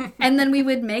 And then we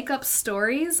would make up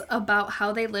stories about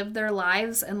how they lived their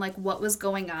lives and like what was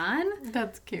going on.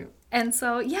 That's cute. And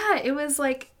so yeah, it was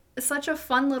like such a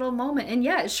fun little moment. And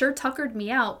yeah, it sure tuckered me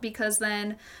out, because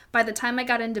then by the time I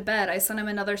got into bed, I sent him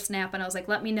another snap and I was like,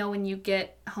 let me know when you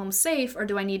get home safe, or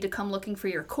do I need to come looking for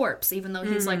your corpse, even though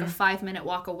he's like a 5-minute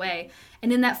walk away.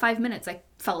 And in that 5 minutes, I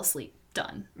fell asleep.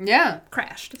 Done. Yeah.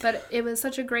 Crashed. But it was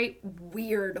such a great,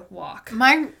 weird walk.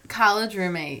 My college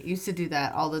roommate used to do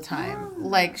that all the time. Oh.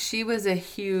 Like, she was a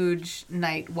huge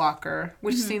night walker,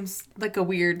 which seems like a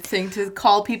weird thing to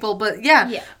call people. But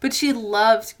yeah. But she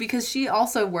loved, because she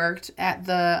also worked at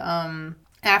the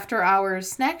after-hours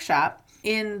snack shop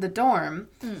in the dorm.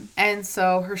 And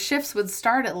so her shifts would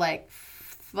start at like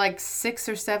 6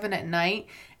 or 7 at night,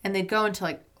 and they'd go until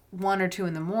like 1 or 2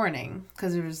 in the morning,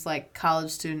 because it was like college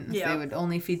students. They would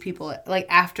only feed people like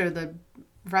after the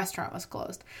restaurant was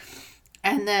closed.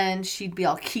 And then she'd be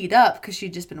all keyed up because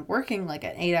she'd just been working like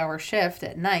an 8-hour shift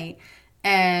at night.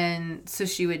 And so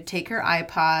she would take her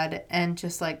iPod and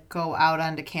just like go out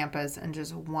onto campus and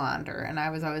just wander. And I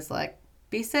was always like,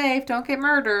 be safe, don't get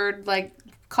murdered. Like,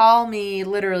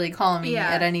 literally call me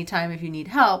at any time if you need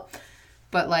help.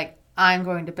 But like, I'm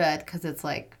going to bed because it's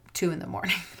like 2 in the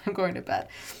morning. I'm going to bed.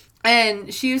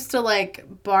 And she used to like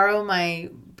borrow my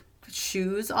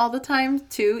shoes all the time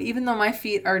too, even though my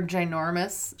feet are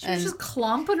ginormous. She was just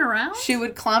clomping around? She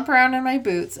would clomp around in my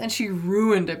boots, and she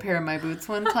ruined a pair of my boots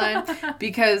one time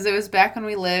because it was back when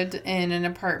we lived in an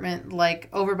apartment like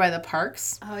over by the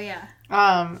parks. Oh yeah.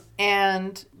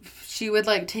 And she would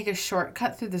like take a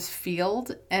shortcut through this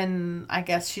field, and I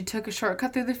guess she took a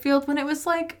shortcut through the field when it was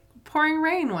like pouring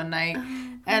rain one night.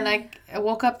 And I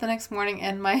woke up the next morning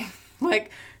and my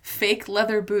like fake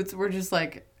leather boots were just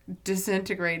like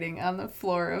disintegrating on the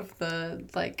floor of the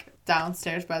like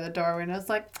downstairs by the doorway. And I was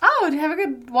like, oh, did you have a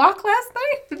good walk last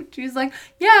night? She's like,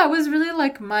 yeah, it was really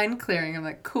like mind clearing. I'm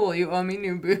like, cool, you owe me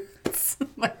new boots.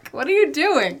 Like, what are you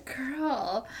doing,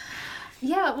 girl?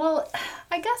 Yeah, well,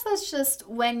 I guess that's just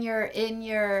when you're in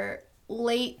your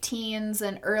late teens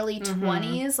and early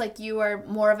 20s, like you are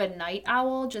more of a night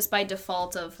owl just by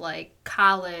default of like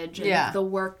college and the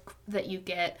work that you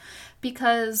get.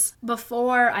 Because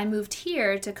before I moved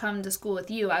here to come to school with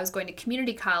you, I was going to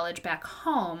community college back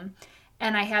home,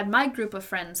 and I had my group of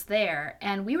friends there,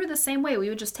 and we were the same way. We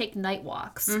would just take night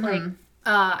walks. Like,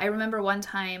 I remember one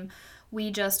time we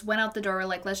just went out the door,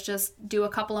 like, let's just do a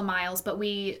couple of miles, but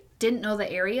we didn't know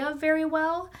the area very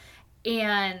well.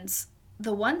 And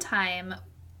the one time,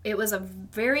 it was a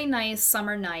very nice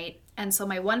summer night, And so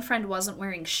my one friend wasn't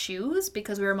wearing shoes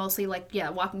because we were mostly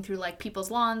walking through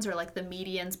people's lawns or the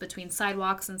medians between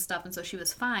sidewalks and stuff. And so she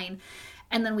was fine.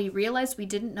 And then we realized we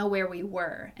didn't know where we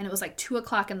were. And it was 2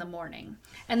 o'clock in the morning.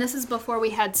 And this is before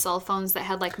we had cell phones that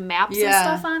had maps and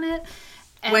stuff on it.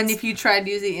 And if you tried to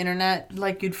use the internet,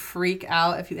 you'd freak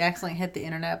out if you accidentally hit the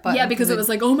internet button. Yeah, because it was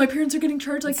oh, my parents are getting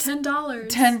charged $10.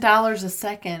 $10 a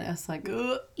second. It's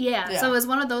ugh. Yeah, so it was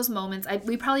one of those moments.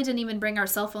 We probably didn't even bring our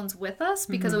cell phones with us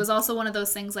because it was also one of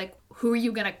those things who are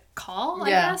you going to call, I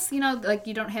guess? You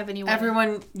don't have anyone.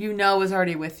 Everyone is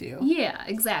already with you. Yeah,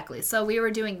 exactly. So we were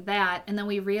doing that, and then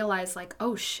we realized,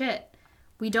 oh, shit.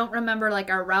 We don't remember,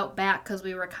 our route back because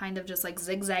we were kind of just,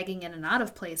 zigzagging in and out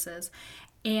of places.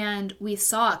 And we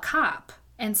saw a cop.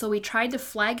 And so we tried to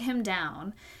flag him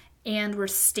down. And we're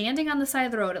standing on the side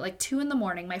of the road at 2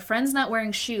 a.m. My friend's not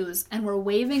wearing shoes. And we're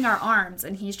waving our arms.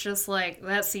 And he's just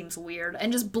that seems weird.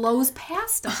 And just blows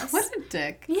past us. What a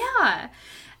dick. Yeah.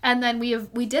 And then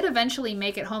we did eventually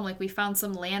make it home. We found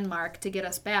some landmark to get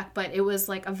us back, but it was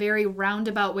a very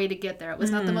roundabout way to get there. It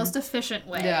was not the most efficient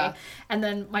way. Yeah. And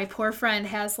then my poor friend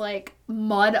has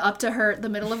mud up to the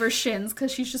middle of her shins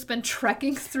because she's just been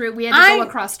trekking through. We had to go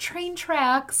across train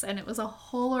tracks, and it was a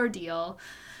whole ordeal.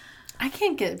 I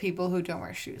can't get people who don't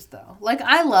wear shoes though.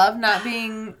 I love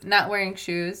not wearing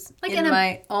shoes in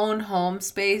my own home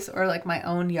space or my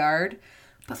own yard,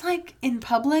 but in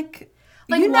public.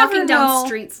 You walking down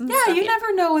streets and stuff. You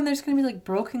never know when there's going to be,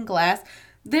 broken glass.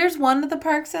 There's one of the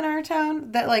parks in our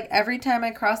town that, every time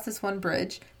I cross this one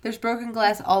bridge, there's broken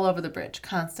glass all over the bridge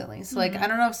constantly. So, I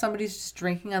don't know if somebody's just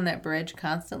drinking on that bridge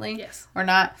constantly or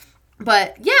not.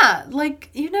 But, yeah,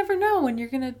 you never know when you're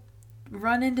going to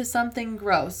run into something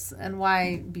gross and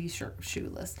why be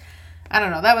shoeless. I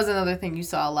don't know. That was another thing you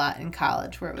saw a lot in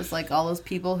college, where it was all those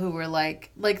people who were that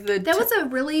was a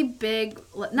really big,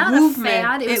 not movement. A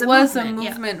fad. It was a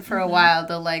movement for a while.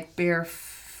 The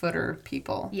barefooter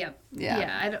people. Yep.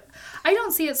 Yeah. I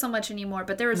don't see it so much anymore.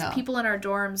 But there was people in our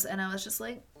dorms, and I was just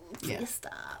please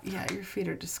stop. Yeah, your feet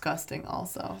are disgusting,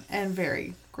 also, and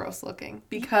very gross looking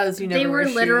because you never. They were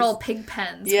wear literal shoes. pig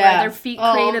pens. Yeah. Where their feet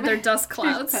created their dust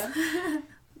clouds.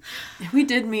 We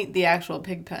did meet the actual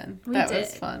pig pen. That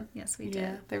was fun. Yes, we did.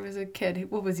 Yeah, there was a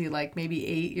kid. What was he maybe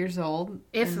 8 years old?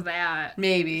 If that.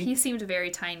 Maybe. He seemed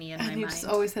very tiny in my mind. He just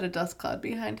always had a dust cloud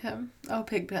behind him. Oh,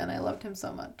 Pigpen. I loved him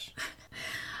so much.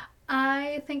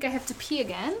 I think I have to pee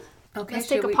again. Okay, let's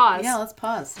take a pause. Yeah, let's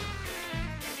pause.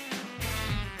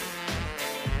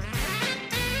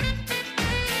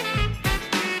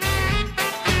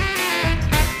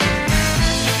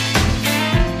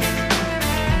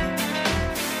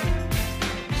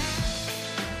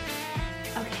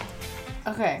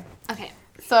 Okay.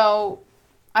 So,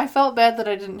 I felt bad that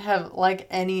I didn't have,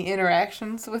 any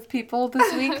interactions with people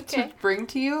this week to bring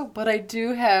to you, but I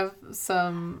do have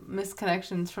some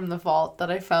misconnections from the vault that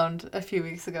I found a few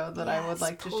weeks ago that I would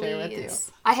like to share with you.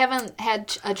 I haven't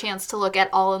had a chance to look at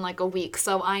all in, a week,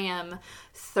 so I am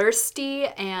thirsty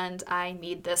and I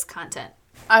need this content.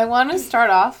 I want to start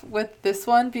off with this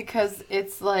one because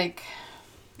it's,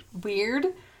 weird,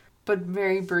 but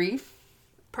very brief.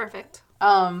 Perfect.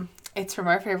 It's from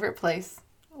our favorite place,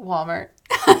 Walmart.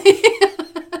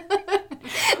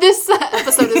 This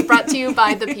episode is brought to you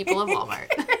by the people of Walmart.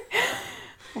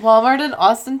 Walmart in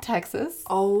Austin, Texas.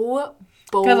 Oh,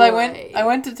 boy. Because I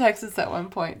went to Texas at one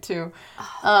point, too.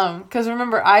 Because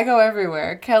remember, I go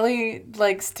everywhere. Kelly,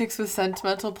 sticks with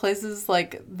sentimental places,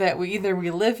 that we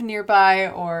live nearby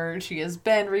or she has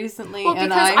been recently. Well,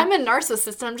 because I'm a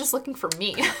narcissist and I'm just looking for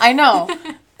me. I know.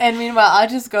 And meanwhile, I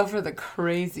just go for the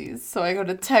crazies. So I go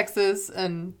to Texas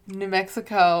and New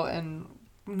Mexico and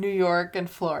New York and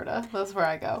Florida. That's where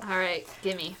I go. All right,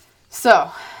 gimme. So,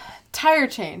 tire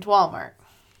change, Walmart.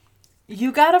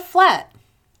 You got a flat.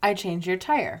 I changed your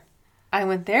tire. I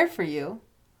went there for you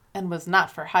and was not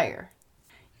for hire.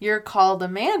 You're called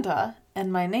Amanda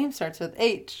and my name starts with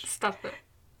H. Stop it.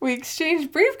 We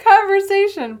exchanged brief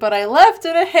conversation, but I left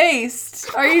in a haste.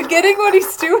 Are you getting what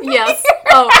he's doing? Yes.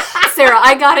 Oh, Sarah,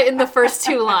 I got it in the first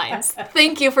 2 lines.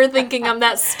 Thank you for thinking I'm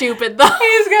that stupid, though.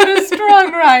 He's got a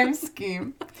strong rhyme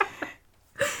scheme.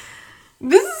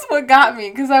 This is what got me,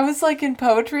 because I was, in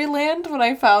poetry land when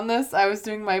I found this. I was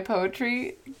doing my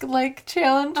poetry,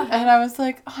 challenge, and I was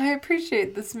like, oh, I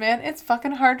appreciate this, man. It's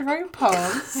fucking hard to write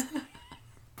poems.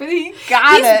 But he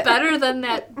got it. He's better than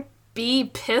that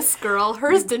bee piss girl.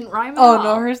 Hers didn't rhyme at all. Oh,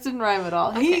 no, hers didn't rhyme at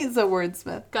all. Okay. He's a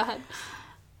wordsmith. Go ahead.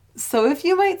 So if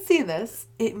you might see this,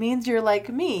 it means you're like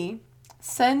me.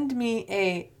 Send me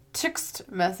a text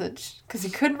message. Because he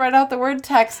couldn't write out the word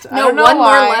text. I don't know one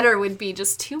why. more letter would be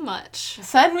just too much.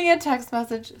 Send me a text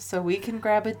message so we can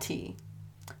grab a tea.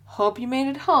 hope you made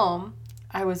it home.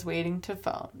 I was waiting to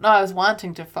phone. No, I was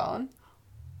wanting to phone.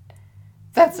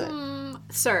 That's it.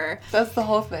 Sir. That's the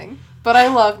whole thing. But I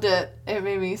loved it. It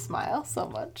made me smile so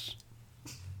much.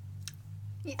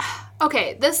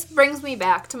 Okay, this brings me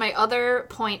back to my other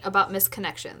point about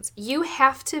misconnections. You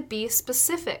have to be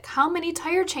specific. How many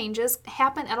tire changes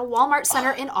happen at a Walmart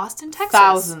center in Austin, Texas?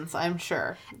 Thousands, I'm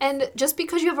sure. And just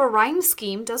because you have a rhyme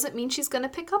scheme doesn't mean she's going to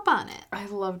pick up on it. I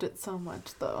loved it so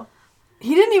much, though.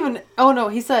 He didn't even... Oh, no,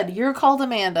 he said, you're called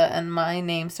Amanda, and my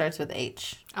name starts with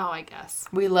H. Oh, I guess.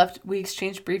 We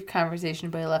exchanged brief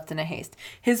conversation, but I left in a haste.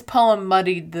 His poem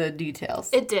muddied the details.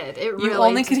 It did. It really You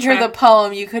only could hear the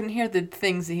poem. You couldn't hear the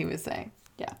things that he was saying.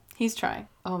 Yeah, he's trying.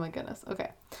 Oh, my goodness. Okay.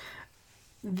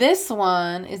 This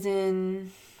one is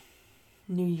in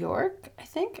New York, I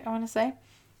think, I want to say.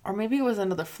 Or maybe it was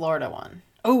another Florida one.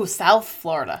 Oh, South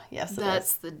Florida. Yes, it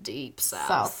That's is. the deep South.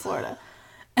 South Florida.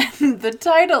 And the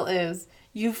title is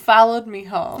You Followed Me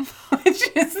Home, which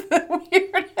is the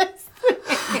weirdest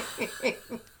thing.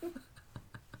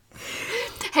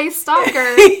 Hey,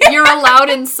 stalker, you're allowed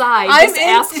inside. Just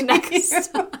ask next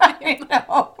time. I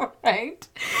know, right?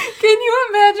 Can you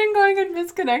imagine going on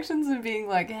Misconnections and being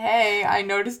like, hey, I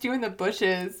noticed you in the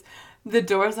bushes. The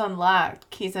door's unlocked.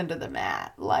 Keys under the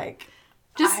mat. Like...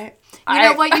 Just, you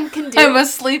know what you can do? I'm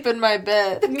asleep in my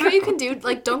bed. You know what you can do?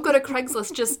 Like, don't go to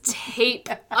Craigslist. Just tape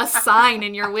a sign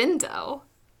in your window.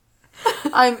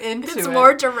 I'm into it. It's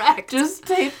more direct. Just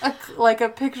tape a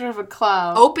picture of a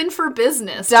clown. Open for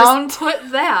business. Down just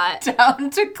put that. Down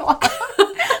to clown.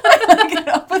 Like,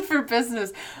 open for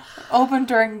business. Open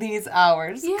during these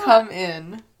hours. Yeah. Come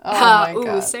in. Oh my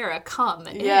God. Ooh, Sarah, come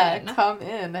in. Yeah, come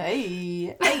in.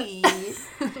 Hey.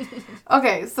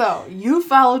 Okay, so you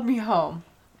followed me home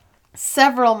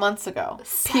several months ago.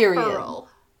 Period.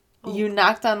 You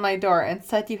knocked on my door and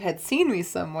said you had seen me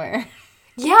somewhere.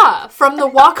 Yeah, from the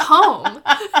walk home.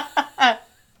 I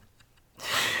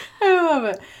love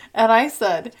it. And I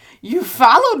said, you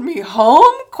followed me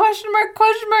home? Question mark,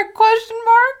 question mark, question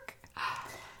mark.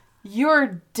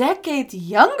 You're decades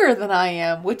younger than I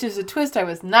am, which is a twist I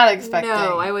was not expecting.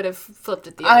 No, I would have flipped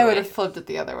it the other way. I would have flipped it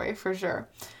the other way, for sure.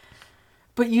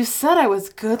 But you said I was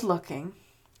good looking.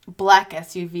 Black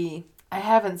SUV. I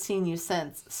haven't seen you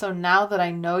since. So now that I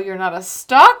know you're not a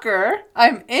stalker,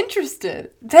 I'm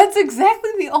interested. That's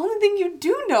exactly the only thing you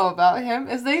do know about him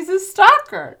is that he's a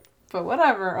stalker. But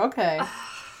whatever, okay.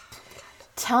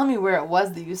 Tell me where it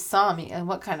was that you saw me and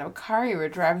what kind of car you were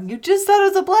driving. You just said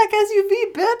it was a black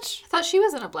SUV, bitch. I thought she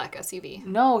was in a black SUV.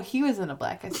 No, he was in a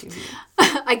black SUV.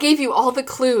 I gave you all the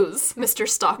clues, Mr.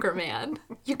 Stalker Man.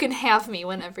 You can have me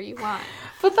whenever you want.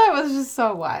 But that was just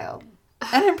so wild.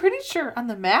 And I'm pretty sure on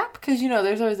the map, because, you know,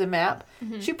 there's always a map,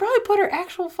 she probably put her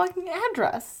actual fucking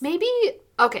address. Maybe,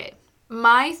 okay,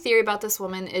 my theory about this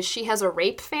woman is she has a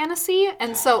rape fantasy,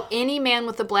 and so any man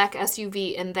with a black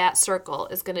SUV in that circle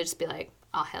is going to just be like,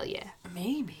 oh, hell yeah.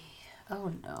 Maybe.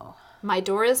 Oh, no. My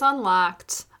door is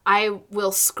unlocked. I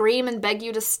will scream and beg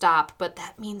you to stop, but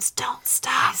that means don't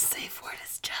stop. My safe word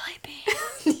is jelly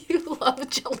bean. You love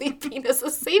jelly bean as a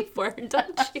safe word,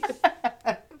 don't you?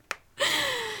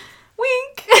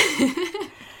 Wink.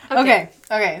 Okay,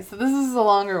 so this is a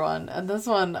longer one, and this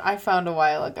one I found a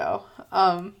while ago.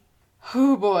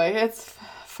 Oh boy, it's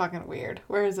fucking weird.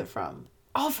 Where is it from?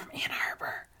 Oh, from Ann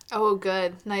Arbor. Oh,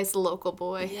 good. Nice local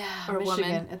boy. Yeah, or Michigan.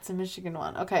 woman. It's a Michigan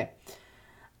one. Okay.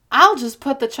 I'll just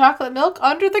put the chocolate milk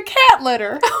under the cat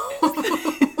litter.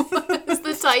 Is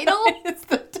the title? It's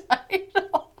the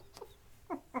title.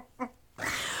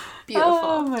 Beautiful.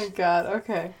 Oh my God.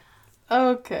 Okay.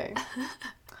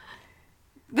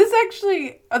 This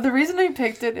actually, the reason I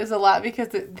picked it is a lot because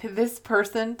this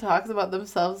person talks about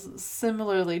themselves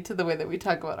similarly to the way that we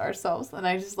talk about ourselves, and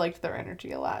I just liked their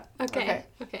energy a lot. Okay.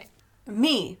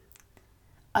 Me,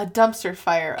 a dumpster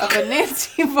fire of a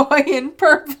Nancy boy in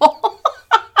purple.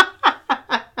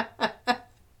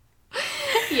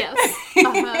 Yes.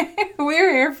 Uh-huh.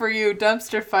 We're here for you,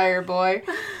 dumpster fire boy.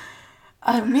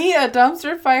 Me, a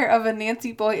dumpster fire of a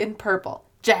Nancy boy in purple.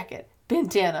 Jacket,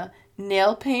 bandana,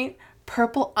 nail paint,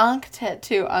 purple ankh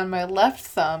tattoo on my left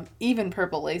thumb, even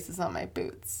purple laces on my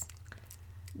boots.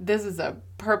 This is a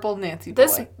purple Nancy boy.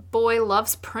 This boy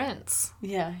loves Prince.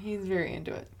 Yeah, he's very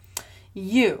into it.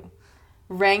 You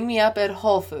rang me up at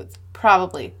Whole Foods,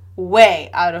 probably way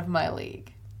out of my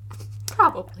league.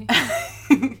 Probably.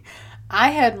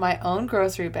 I had my own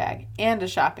grocery bag and a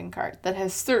shopping cart that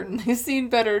has certainly seen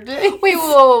better days. Wait,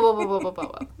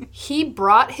 whoa. He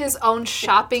brought his own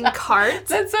shopping cart?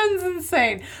 That sounds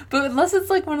insane. But unless it's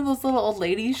like one of those little old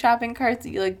lady shopping carts that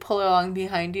you like pull along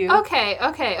behind you. Okay. I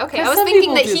was some thinking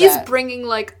people that do he's that. bringing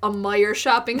like a Meijer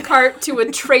shopping cart to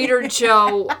a Trader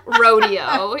Joe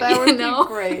rodeo. That would know? be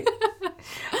great.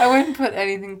 I wouldn't put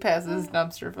anything past this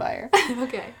dumpster fire.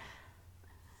 Okay.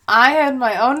 I had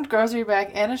my own grocery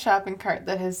bag and a shopping cart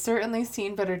that has certainly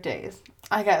seen better days.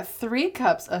 I got 3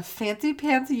 cups of fancy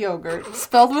pants yogurt,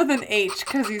 spelled with an H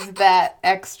because he's that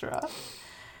extra.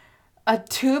 A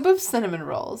tube of cinnamon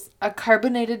rolls, a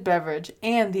carbonated beverage,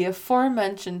 and the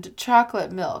aforementioned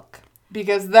chocolate milk.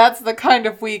 Because that's the kind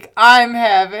of week I'm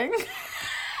having.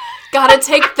 Gotta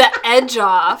take the edge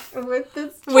off With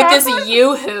this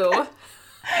Yoo-hoo.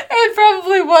 It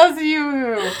probably was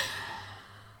you.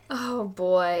 Oh,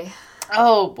 boy.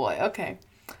 Oh boy, okay.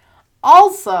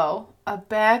 Also, a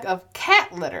bag of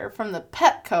cat litter from the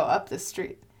Petco up the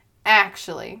street.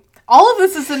 Actually, all of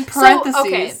this is in parentheses. So,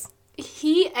 okay.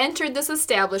 He entered this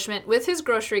establishment with his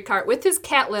grocery cart, with his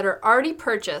cat litter already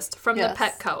purchased from Yes. the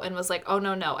Petco, and was like, oh,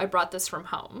 no, I brought this from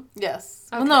home. Yes.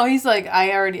 Okay. Well, no, he's like,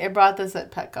 I brought this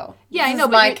at Petco. Yeah, This I know, is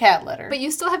but my cat litter. But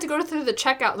you still have to go through the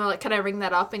checkout, and they're like, can I ring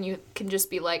that up? And you can just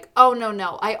be like, oh,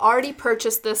 no, I already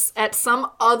purchased this at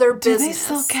some other Do business.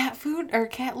 they sell cat food or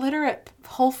cat litter at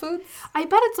Whole Foods? I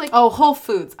bet it's like, Oh, Whole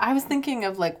Foods. I was thinking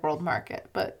of like World Market,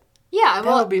 but yeah, that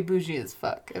well, would be bougie as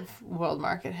fuck if World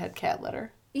Market had cat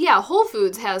litter. yeah, Whole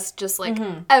Foods has just like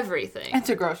everything. It's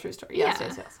a grocery store. Yes,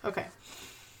 Yeah. yes. Okay.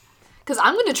 Because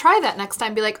I'm going to try that next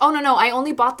time. Be like, oh, no, I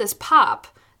only bought this pop.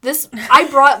 I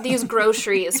brought these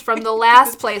groceries from the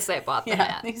last place I bought them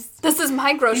Yeah, at. these- This is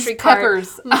my grocery These cart.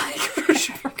 peppers. My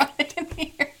grocery cart. In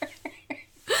here.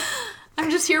 I'm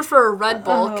just here for a Red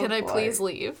Bull. Oh, Can I boy. please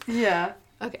leave? Yeah.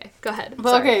 Okay, go ahead. But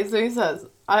Sorry. okay, so he says,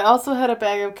 I also had a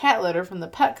bag of cat litter from the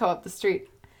Petco up the street.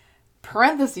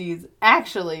 Parentheses,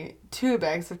 actually, 2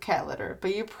 bags of cat litter,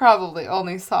 but you probably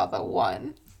only saw the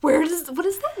one. What does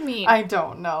that mean? I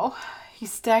don't know. He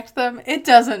stacked them. It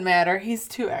doesn't matter. He's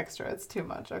too extra. It's too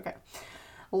much. Okay.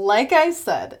 Like I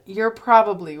said, you're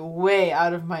probably way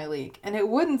out of my league, and it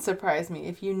wouldn't surprise me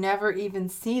if you never even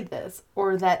see this,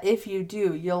 or that if you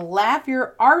do, you'll laugh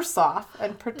your arse off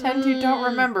and pretend you don't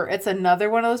remember. It's another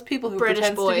one of those people who British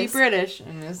pretends to boys. be British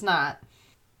and is not.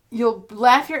 You'll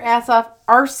laugh your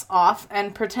arse off,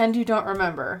 and pretend you don't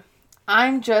remember.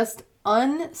 I'm just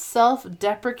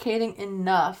unself-deprecating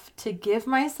enough to give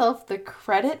myself the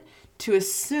credit to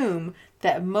assume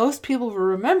that most people will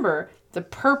remember the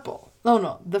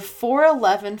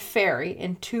 411 fairy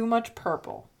in Too Much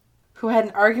Purple, who had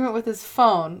an argument with his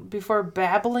phone before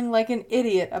babbling like an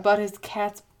idiot about his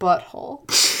cat's butthole.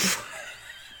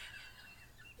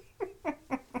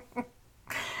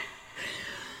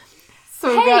 So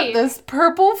we Hey! got this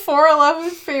purple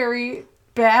 411 fairy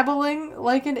babbling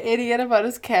like an idiot about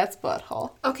his cat's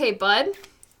butthole. Okay, bud.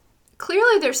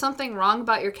 Clearly there's something wrong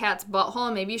about your cat's butthole,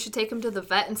 and maybe you should take him to the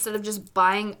vet instead of just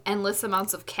buying endless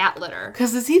amounts of cat litter.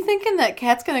 Because is he thinking that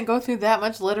cat's going to go through that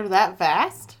much litter that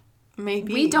fast?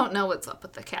 Maybe. We don't know what's up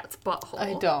with the cat's butthole.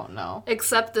 I don't know.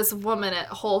 Except this woman at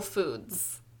Whole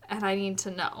Foods. And I need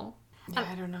to know. Yeah,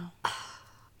 I don't know.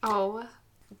 Oh,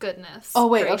 goodness. Oh,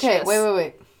 wait. gracious. Okay.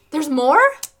 Wait. There's more?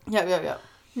 Yep.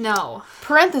 No.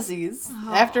 Parentheses.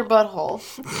 After butthole.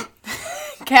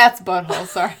 Cat's butthole,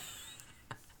 sorry.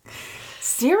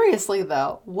 Seriously,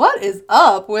 though, what is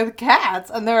up with cats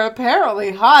and their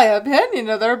apparently high opinion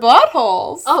of their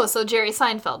buttholes? Oh, so Jerry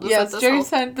Seinfeld. Was Yes, that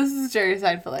this is Jerry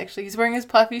Seinfeld, actually. He's wearing his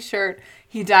puffy shirt.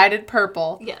 He dyed it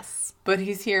purple. Yes. But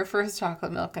he's here for his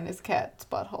chocolate milk and his cat's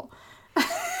butthole.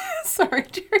 Sorry,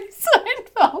 Jerry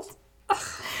Seinfeld.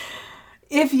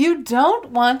 If you don't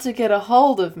want to get a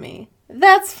hold of me,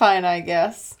 that's fine, I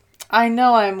guess. I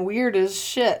know I'm weird as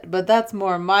shit, but that's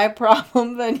more my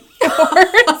problem than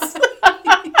yours.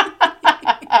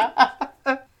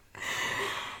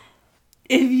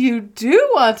 If you do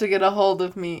want to get a hold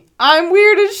of me, I'm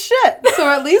weird as shit, so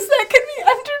at least that can be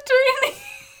entertaining.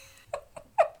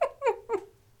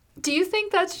 Do you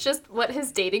think that's just what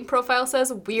his dating profile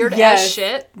says? Weird Yes. as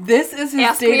shit? This is his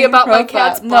Ask me dating about my profile.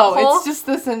 cat's No, butthole? it's just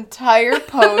this entire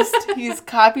post. He's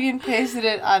copy and pasted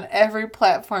it on every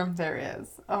platform there is.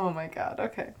 Oh my god,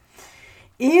 okay.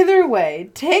 Either way,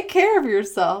 take care of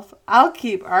yourself. I'll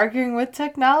keep arguing with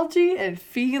technology and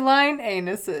feline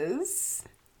anuses.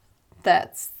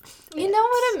 That's You know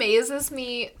what amazes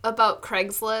me about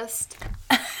Craigslist?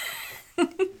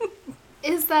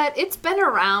 Is that it's been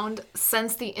around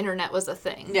since the internet was a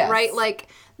thing, Yes. right? Like,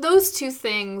 those two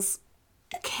things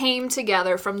came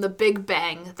together from the Big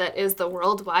Bang that is the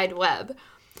World Wide Web.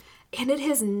 And it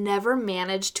has never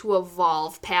managed to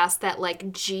evolve past that,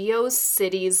 like,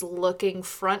 GeoCities looking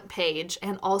front page.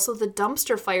 And also the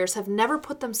dumpster fires have never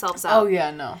put themselves out. Oh,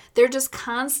 yeah, no. They're just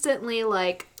constantly,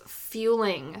 like,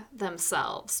 fueling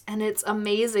themselves. And it's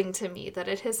amazing to me that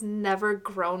it has never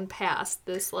grown past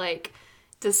this, like,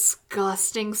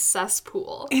 disgusting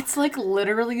cesspool. It's like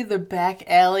literally the back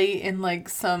alley in like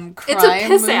some crime It's a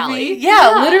piss movie. alley.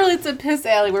 Yeah, literally it's a piss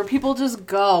alley where people just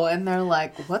go and they're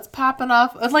like, what's popping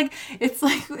off? It's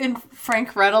like in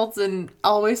Frank Reynolds and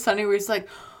Always Sunny where he's like,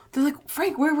 they're like,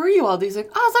 Frank, where were you all? He's like,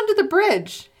 I was under the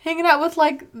bridge hanging out with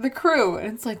like the crew.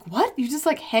 And it's like, what? You just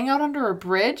like hang out under a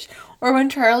bridge? Or when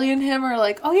Charlie and him are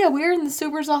like, oh yeah, we're in the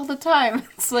sewers all the time.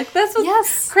 It's like, that's what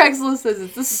Craigslist is.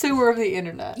 It's the sewer of the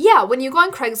internet. Yeah, when you go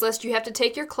on Craigslist, you have to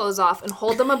take your clothes off and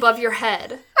hold them above your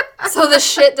head so the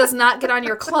shit does not get on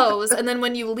your clothes. And then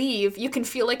when you leave, you can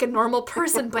feel like a normal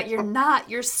person, but you're not.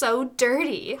 You're so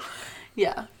dirty.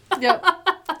 Yeah. Yep.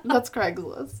 That's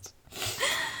Craigslist.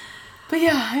 But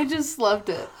yeah, I just loved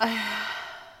it.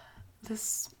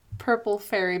 This purple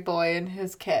fairy boy and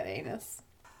his cat anus.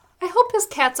 I hope his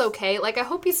cat's okay. Like, I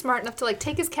hope he's smart enough to, like,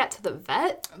 take his cat to the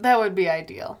vet. That would be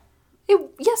ideal.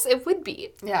 Yes, it would be.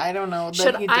 Yeah, I don't know.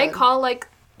 Should I call, like,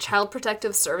 Child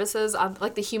Protective Services on,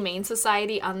 like, the Humane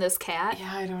Society on this cat?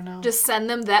 Yeah, I don't know. Just send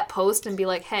them that post and be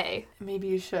like, hey. Maybe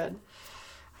you should.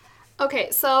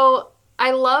 Okay, so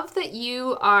I love that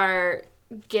you are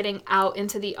getting out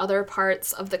into the other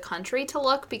parts of the country to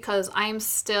look, because I'm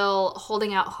still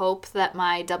holding out hope that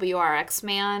my WRX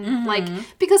man, like,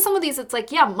 because some of these, it's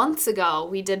like, yeah, months ago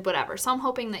we did whatever. So I'm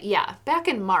hoping that, yeah, back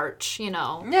in March,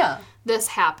 this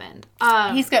happened.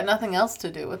 He's got nothing else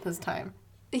to do with his time.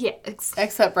 Yeah.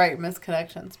 Except write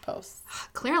misconnections posts.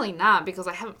 Clearly not, because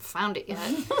I haven't found it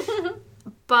yet.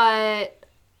 But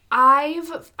I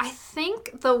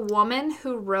think the woman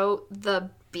who wrote the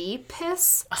bee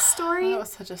piss story. That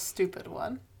was such a stupid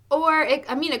one. Or, it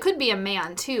could be a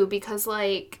man, too, because,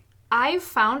 like, I've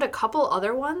found a couple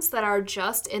other ones that are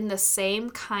just in the same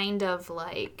kind of,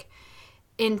 like,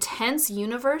 intense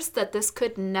universe that this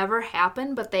could never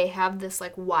happen, but they have this,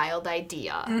 like, wild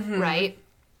idea, right?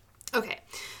 Okay,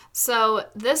 so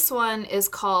this one is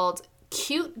called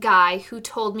Cute Guy Who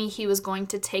Told Me He Was Going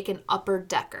to Take an Upper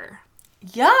Decker.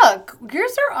 Yuck.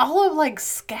 Yours are all of, like,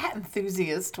 scat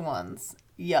enthusiast ones.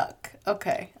 Yuck.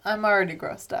 Okay, I'm already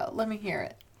grossed out. Let me hear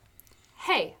it.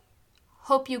 Hey,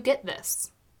 hope you get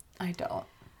this. I don't.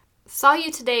 Saw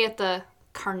you today at the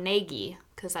Carnegie,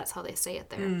 because that's how they say it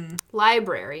there,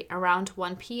 library around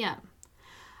 1 p.m.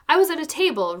 I was at a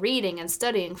table reading and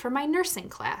studying for my nursing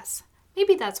class.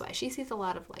 Maybe that's why. She sees a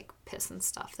lot of, like, piss and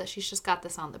stuff, that she's just got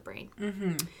this on the brain.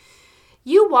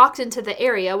 You walked into the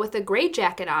area with a gray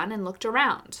jacket on and looked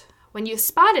around. When you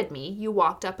spotted me, you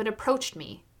walked up and approached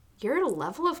me. Your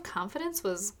level of confidence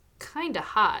was kind of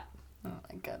hot. Oh,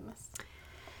 my goodness.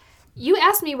 You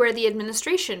asked me where the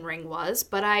administration ring was,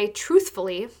 but I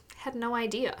truthfully had no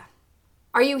idea.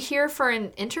 Are you here for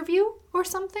an interview or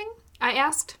something? I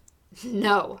asked.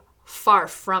 No, far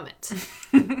from it.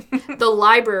 The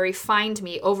library fined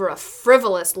me over a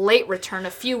frivolous late return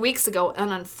a few weeks ago,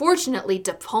 and unfortunately,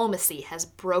 diplomacy has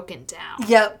broken down.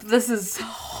 Yep, this is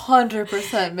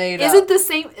 100% made up. Is it the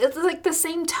same? It's like the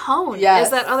same tone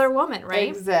as that other woman, right?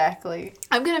 Exactly.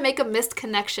 I'm gonna make a missed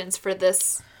connections for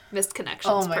this missed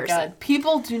connections person. Oh my god,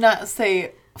 people do not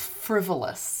say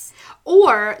frivolous.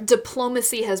 Or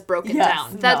diplomacy has broken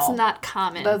down. That's not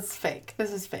common. That's fake.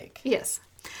 This is fake. Yes.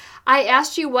 I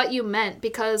asked you what you meant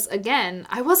because, again,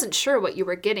 I wasn't sure what you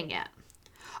were getting at.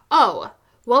 Oh,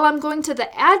 well, I'm going to the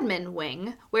admin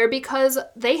wing, where because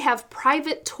they have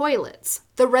private toilets,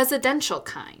 the residential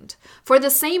kind. For the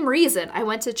same reason, I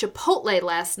went to Chipotle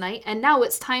last night, and now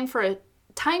it's time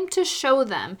to show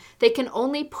them they can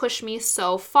only push me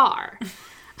so far.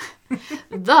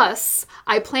 Thus,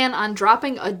 I plan on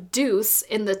dropping a deuce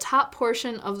in the top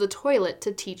portion of the toilet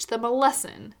to teach them a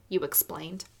lesson, you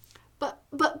explained. But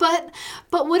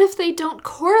what if they don't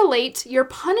correlate your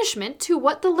punishment to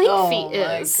what the late fee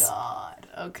is? Oh my god.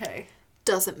 Okay.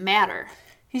 Doesn't matter.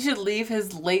 He should leave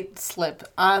his late slip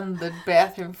on the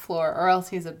bathroom floor, or else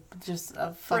he's just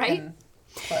a fucking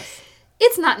puss.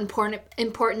 It's not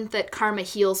important that karma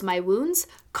heals my wounds.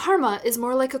 Karma is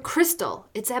more like a crystal.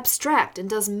 It's abstract and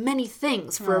does many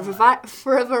things for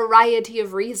a variety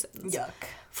of reasons. Yuck.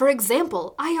 For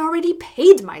example, I already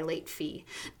paid my late fee.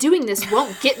 Doing this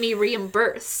won't get me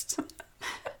reimbursed.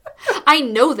 I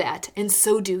know that, and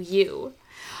so do you.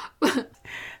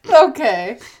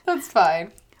 Okay, that's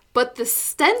fine. But the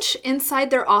stench inside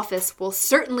their office will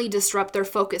certainly disrupt their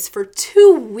focus for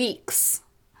 2 weeks.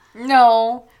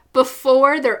 No.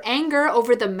 before their anger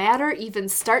over the matter even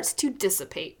starts to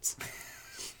dissipate.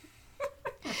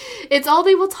 It's all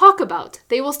they will talk about.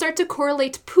 They will start to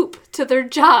correlate poop to their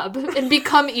job and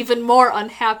become even more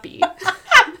unhappy.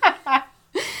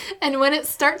 And when it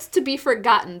starts to be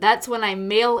forgotten, that's when I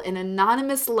mail an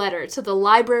anonymous letter to the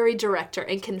library director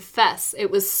and confess it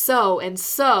was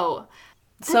so-and-so.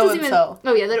 So-and-so.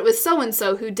 Oh, yeah, that it was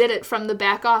so-and-so who did it from the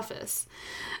back office.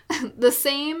 The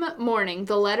same morning,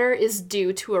 the letter is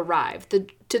due to arrive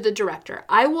to the director.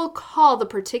 I will call the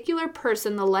particular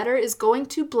person the letter is going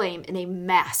to blame in a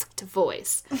masked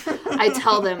voice. I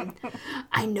tell them,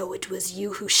 I know it was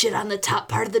you who shit on the top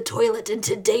part of the toilet, and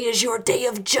today is your day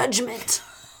of judgment.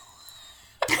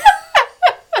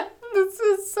 This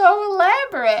is so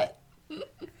elaborate.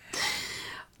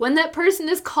 When that person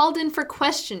is called in for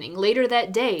questioning later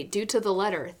that day due to the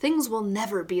letter, things will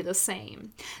never be the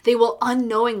same. They will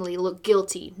unknowingly look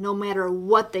guilty no matter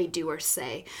what they do or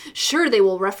say. Sure, they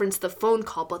will reference the phone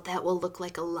call, but that will look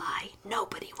like a lie.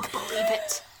 Nobody will believe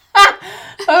it.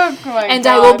 Oh my And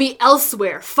God. I will be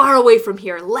elsewhere, far away from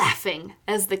here, laughing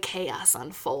as the chaos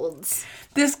unfolds.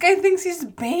 This guy thinks he's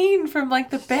Bane from, like,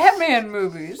 the Batman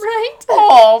movies. Right?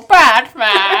 Oh,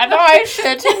 Batman, I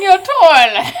shit in your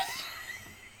toilet.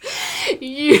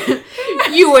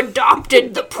 You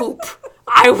adopted the poop.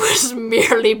 I was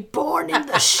merely born in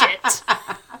the shit.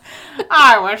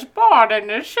 I was born in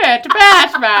the shit,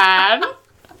 Batman.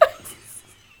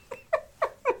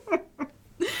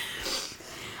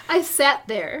 I sat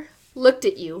there, looked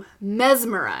at you,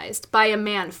 mesmerized by a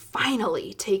man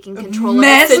finally taking control of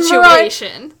the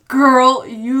situation. Girl,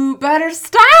 you better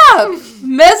stop.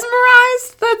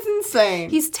 Mesmerized? That's insane.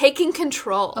 He's taking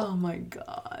control. Oh my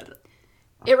God.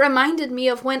 It reminded me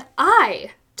of when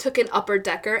I took an upper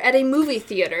decker at a movie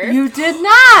theater. You did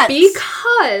not.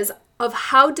 Because of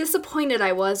how disappointed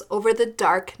I was over The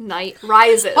Dark Knight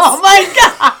Rises. Oh my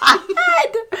God.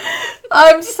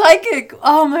 I'm psychic.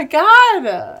 Oh my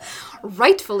God.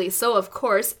 Rightfully so, of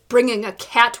course. Bringing a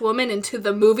Catwoman into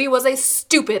the movie was a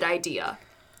stupid idea.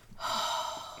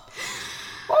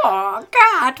 Oh,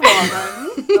 Catwoman.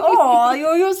 Oh,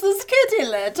 you use this kitty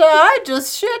litter. I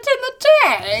just shit in the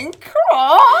tank.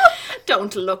 Oh.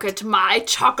 Don't look at my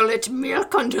chocolate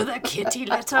milk under the kitty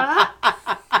litter.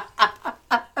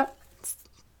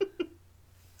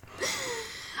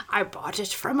 I bought it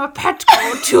from a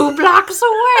Petco 2 blocks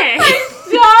away.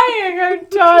 I'm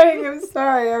dying. I'm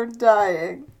sorry. I'm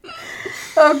dying.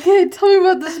 Okay, tell me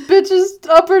about this bitch's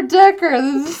upper decker.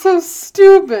 This is so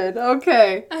stupid.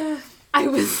 Okay. I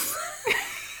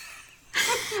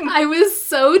was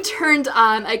so turned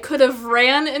on, I could have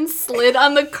ran and slid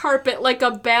on the carpet like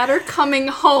a batter coming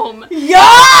home.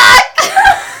 Yuck!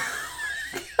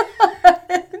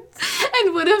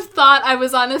 And would have thought I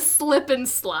was on a slip and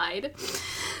slide.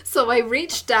 So I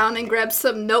reached down and grabbed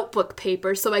some notebook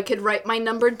paper so I could write my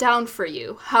number down for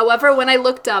you. However, when I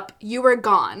looked up, you were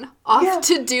gone. Off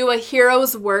to do a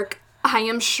hero's work, I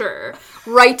am sure.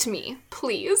 Write me,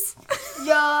 please.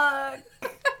 Yuck.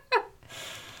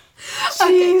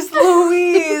 Jeez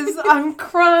Louise. I'm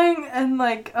crying and,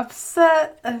 like,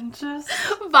 upset and just...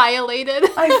 Violated.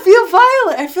 I feel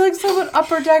violent. I feel like someone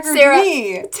upper deckered Sarah,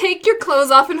 me. take your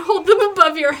clothes off and hold them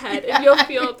above your head and you'll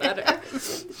feel better.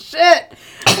 Shit.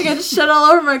 I got shit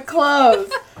all over my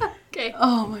clothes. Okay.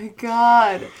 Oh my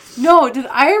God. No, did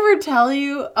I ever tell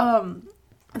you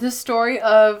the story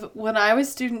of when I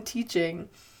was student teaching?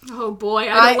 Oh boy,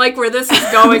 I don't like where this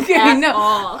is going at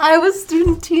all. I was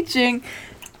student teaching.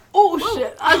 Oh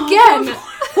shit. Again.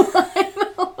 Wine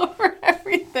all over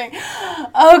everything.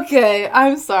 Okay,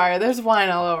 I'm sorry. There's wine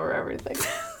all over everything.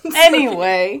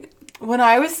 Anyway, when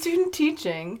I was student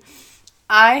teaching,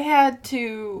 I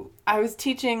was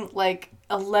teaching like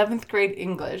 11th grade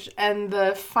English, and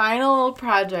the final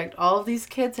project all of these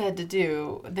kids had to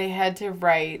do, they had to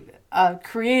write a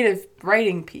creative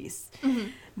writing piece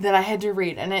that I had to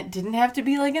read, and it didn't have to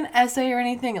be like an essay or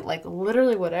anything. It, like,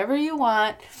 literally whatever you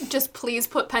want. Just please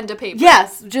put pen to paper.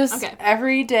 Yes, just Okay.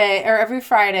 every day or every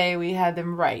Friday we had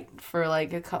them write for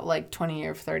like 20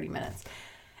 or 30 minutes.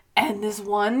 And this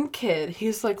one kid,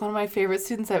 he's like one of my favorite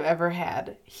students I've ever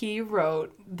had. He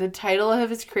wrote, the title of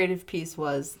his creative piece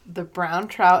was The Brown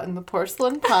Trout in the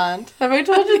Porcelain Pond. Have I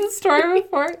told you the story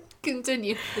before?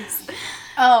 Continue, please.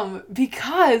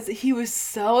 Because he was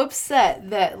so upset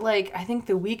that, like, I think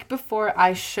the week before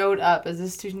I showed up as a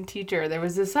student teacher, there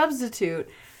was a substitute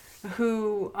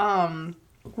who,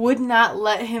 would not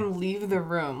let him leave the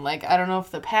room. Like, I don't know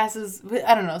if the passes,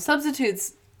 I don't know,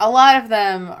 substitutes, a lot of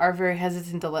them are very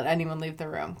hesitant to let anyone leave the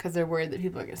room because they're worried that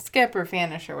people are going to skip or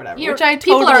vanish or whatever, which I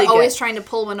totally People are get. always trying to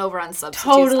pull one over on substitutes.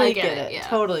 Totally I get it. Yeah.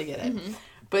 Totally get it.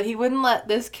 But he wouldn't let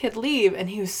this kid leave, and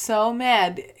he was so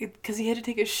mad because he had to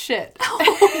take a shit.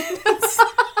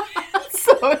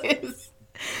 So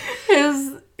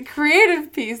his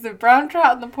creative piece, The Brown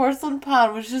Trout in the Porcelain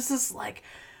Pond, was just this, like,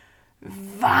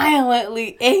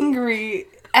 violently angry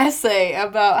essay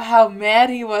about how mad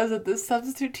he was that the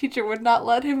substitute teacher would not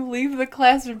let him leave the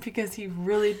classroom because he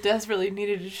really desperately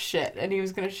needed to shit, and he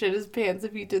was going to shit his pants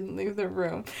if he didn't leave the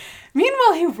room.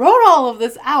 Meanwhile, he wrote all of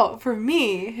this out for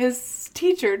me, his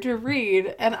teacher, to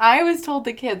read, and I was told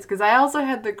the kids, because I also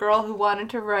had the girl who wanted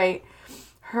to write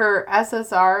her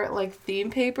SSR, like, theme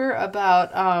paper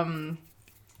about,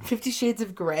 50 Shades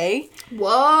of Grey.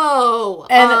 Whoa.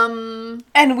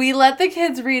 And we let the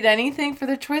kids read anything for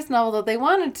their choice novel that they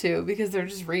wanted to because they're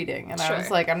just reading. And Sure. I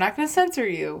was like, I'm not going to censor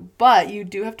you, but you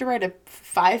do have to write a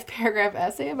 5-paragraph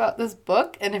essay about this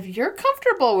book. And if you're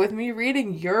comfortable with me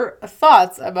reading your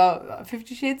thoughts about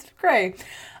 50 Shades of Grey,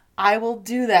 I will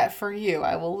do that for you.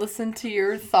 I will listen to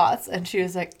your thoughts. And she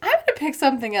was like, I'm going to pick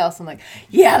something else. I'm like,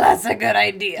 yeah, that's a good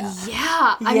idea.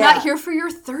 Yeah, I'm Yeah. not here for your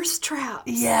thirst traps.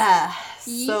 Yeah.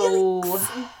 So,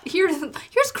 Here's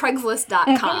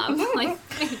Craigslist.com. Like,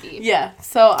 maybe. yeah.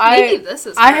 So Maybe this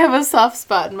is I her. have a soft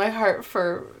spot in my heart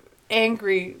for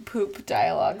angry poop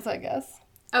dialogues, I guess.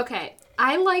 Okay,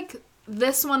 I like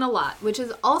this one a lot, which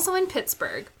is also in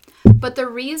Pittsburgh. But the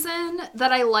reason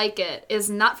that I like it is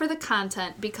not for the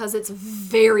content, because it's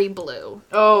very blue,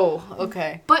 Oh,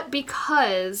 okay. but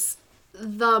because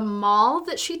the mall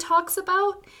that she talks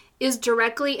about is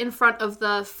directly in front of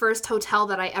the first hotel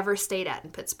that I ever stayed at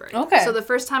in Pittsburgh. Okay. So the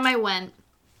first time I went,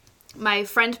 my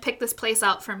friend picked this place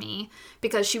out for me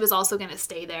because she was also going to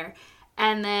stay there.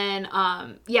 And then,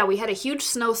 we had a huge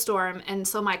snowstorm, and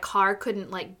so my car couldn't,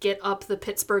 like, get up the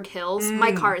Pittsburgh hills.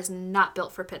 My car is not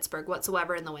built for Pittsburgh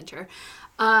whatsoever in the winter.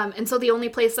 And so the only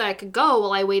place that I could go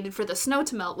while I waited for the snow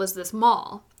to melt was this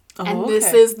mall. And this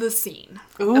okay. is the scene.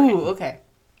 Ooh, okay.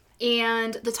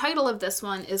 And the title of this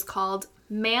one is called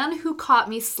Man Who Caught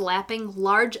Me Slapping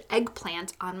Large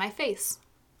Eggplant on My Face.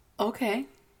 Okay.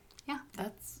 Yeah.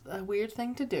 That's a weird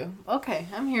thing to do. Okay,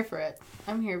 I'm here for it.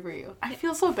 I'm here for you. I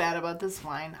feel so bad about this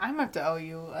wine. I'm going to have to owe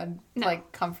you a,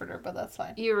 comforter, but that's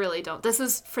fine. You really don't. This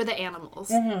is for the animals.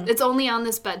 It's only on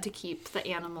this bed to keep the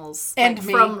animals. And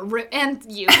like, me. And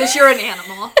you, because you're an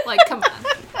animal. Like, come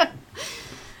on.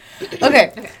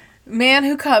 Okay. Man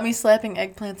who caught me slapping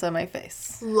eggplants on my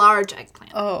face. Large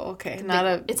eggplant. Oh, okay.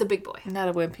 It's a big boy. Not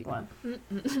a wimpy one.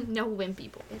 No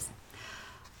wimpy boys.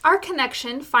 Our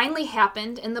connection finally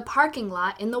happened in the parking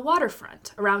lot in the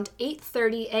waterfront around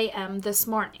 8:30 a.m. this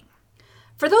morning.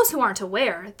 For those who aren't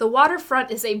aware, the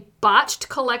waterfront is a botched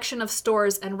collection of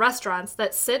stores and restaurants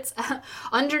that sits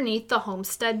underneath the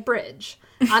Homestead Bridge.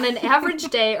 On an average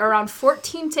day, around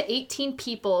 14 to 18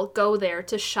 people go there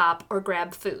to shop or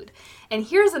grab food. And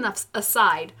here's an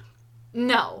aside.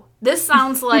 No, this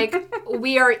sounds like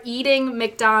we are eating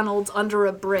McDonald's under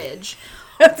a bridge.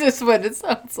 That's just what it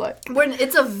sounds like.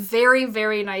 It's a very,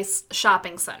 very nice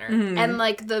shopping center. And,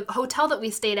 like, the hotel that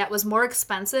we stayed at was more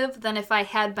expensive than if I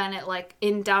had been at, like,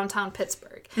 in downtown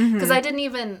Pittsburgh. Because I didn't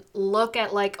even look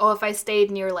at, like, if I stayed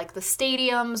near, like, the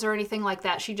stadiums or anything like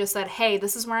that. She just said, hey,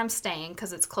 this is where I'm staying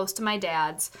because it's close to my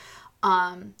dad's.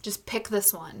 Just pick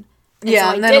this one.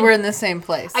 And then we're in the same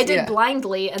place. I did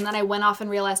blindly, and then I went off and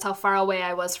realized how far away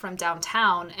I was from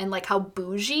downtown and, like, how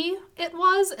bougie it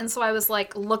was. And so I was,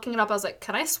 like, looking it up. I was like,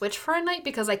 can I switch for a night?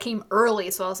 Because I came early,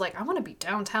 so I was like, I want to be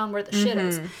downtown where the shit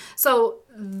is. So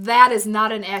that is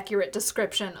not an accurate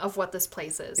description of what this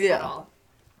place is at all.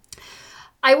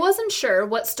 I wasn't sure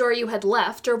what store you had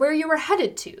left or where you were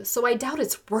headed to, so I doubt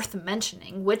it's worth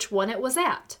mentioning which one it was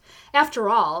at. After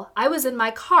all, I was in my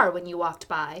car when you walked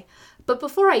by. But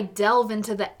before I delve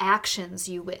into the actions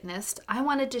you witnessed, I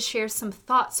wanted to share some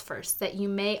thoughts first that you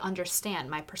may understand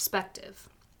my perspective.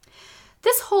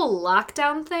 This whole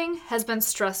lockdown thing has been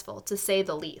stressful, to say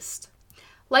the least.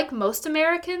 Like most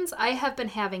Americans, I have been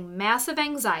having massive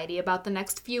anxiety about the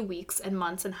next few weeks and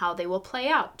months and how they will play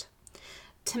out.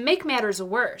 To make matters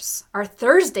worse, our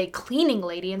Thursday cleaning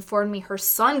lady informed me her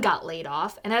son got laid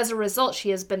off, and as a result,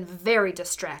 she has been very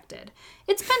distracted.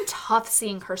 It's been tough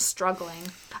seeing her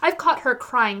struggling. I've caught her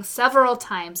crying several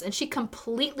times, and she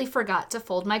completely forgot to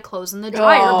fold my clothes in the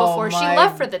dryer before she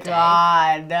left for the day.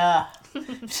 God.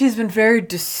 She's been very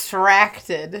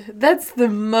distracted. That's the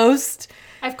most...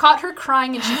 I've caught her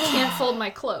crying, and she can't fold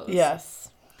my clothes. Yes.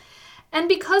 And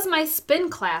because my spin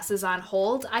class is on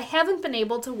hold, I haven't been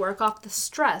able to work off the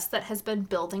stress that has been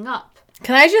building up.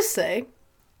 Can I just say,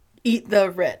 eat the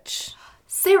rich.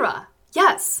 Sarah,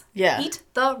 yes. Yeah. Eat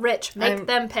the rich. Make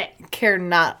them pay. Care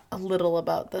not a little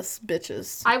about this,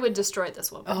 bitches. I would destroy this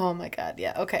woman. Oh my god,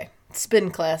 yeah, okay.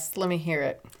 Spin class. Let me hear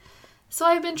it. So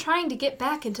I've been trying to get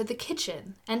back into the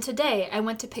kitchen, and today I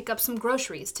went to pick up some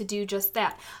groceries to do just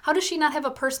that. How does she not have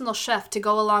a personal chef to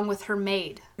go along with her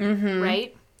maid?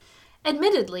 Right?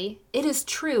 Admittedly, it is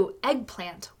true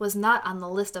eggplant was not on the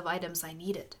list of items I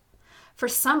needed. For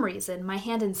some reason, my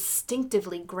hand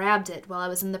instinctively grabbed it while I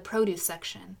was in the produce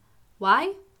section.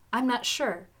 Why? I'm not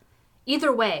sure.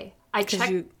 Either way, I checked... 'Cause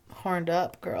you horned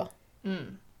up, girl.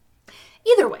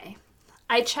 Either way,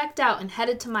 I checked out and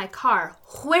headed to my car,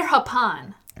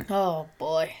 whereupon Oh,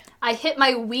 boy. I hit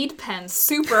my weed pen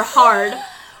super hard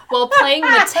while playing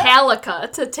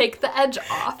Metallica to take the edge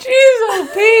off. Jeez, oh,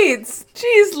 Pete.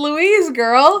 Jeez Louise,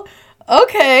 girl.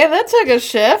 Okay, that took a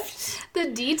shift. The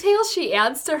details she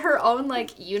adds to her own,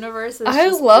 universe is I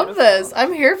just love beautiful. this.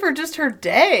 I'm here for just her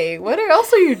day. What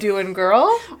else are you doing,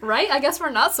 girl? Right? I guess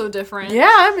we're not so different.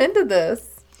 Yeah, I'm into this.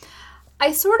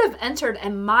 I sort of entered a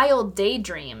mild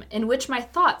daydream in which my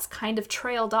thoughts kind of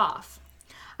trailed off.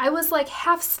 I was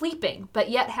half sleeping, but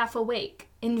yet half awake,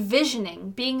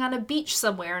 envisioning being on a beach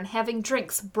somewhere and having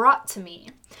drinks brought to me.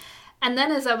 And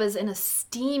then as I was in a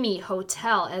steamy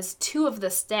hotel, as two of the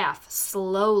staff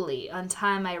slowly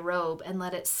untie my robe and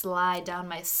let it slide down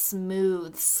my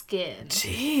smooth skin.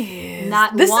 Jeez.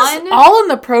 Not this one... is all in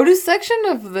the produce section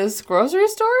of this grocery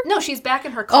store? No, she's back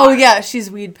in her car. Oh, yeah, she's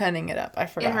weed penning it up. I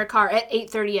forgot. In her car at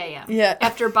 8:30 a.m. Yeah.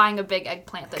 After buying a big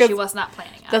eggplant that she was not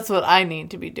planning on. That's what I need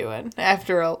to be doing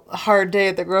after a hard day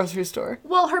at the grocery store.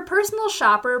 Well, her personal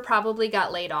shopper probably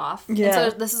got laid off. Yeah.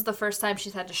 And so this is the first time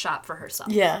she's had to shop for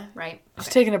herself. Yeah. Right? She's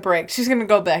taking a break. She's going to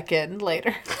go back in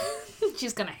later.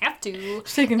 She's going to have to.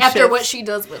 She's taking after shifts. what she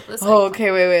does with this. Oh,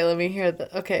 okay, wait. Let me hear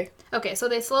that. Okay. Okay, so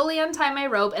they slowly untie my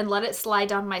robe and let it slide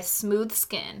down my smooth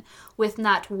skin with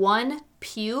not one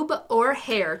pube or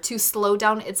hair to slow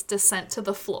down its descent to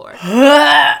the floor.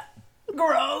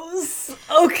 Gross.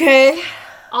 Okay.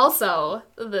 Also,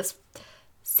 this...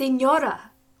 Señora,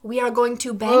 we are going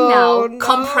to bang now. No.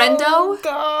 Comprendo?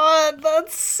 God,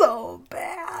 that's so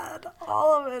bad.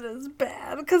 All of it is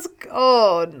bad. Because,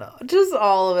 oh no, just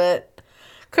all of it.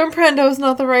 Comprendo is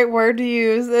not the right word to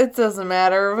use. It doesn't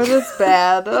matter, but it's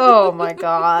bad. Oh my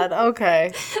God.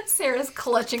 Okay. Sarah's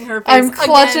clutching her face. I'm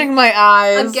clutching my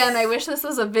eyes. Again, I wish this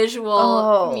was a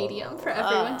visual medium for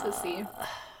everyone to see.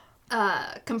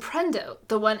 Comprendo,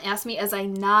 the one asked me as I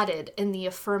nodded in the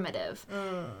affirmative.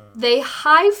 They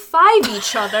high-five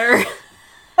each other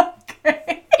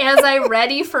as I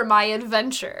ready for my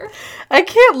adventure. I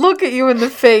can't look at you in the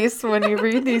face when you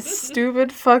read these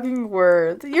stupid fucking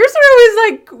words. Yours are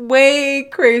always way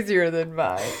crazier than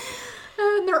mine.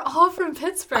 And they're all from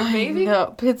Pittsburgh, baby.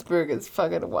 No, Pittsburgh is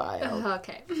fucking wild.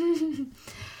 Okay.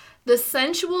 The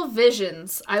sensual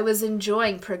visions I was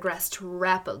enjoying progressed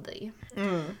rapidly.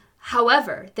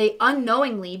 However, they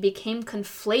unknowingly became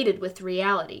conflated with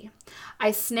reality. I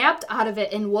snapped out of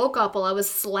it and woke up while I was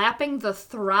slapping the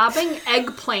throbbing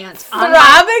eggplant on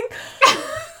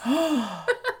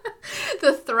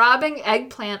the throbbing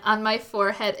eggplant on my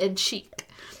forehead and cheek.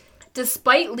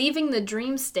 Despite leaving the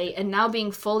dream state and now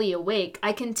being fully awake,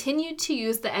 I continued to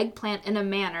use the eggplant in a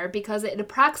manner because it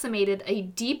approximated a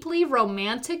deeply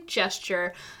romantic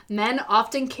gesture men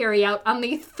often carry out on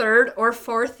the third or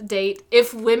fourth date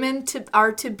if women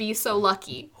are to be so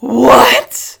lucky.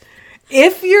 What?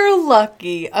 If you're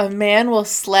lucky, a man will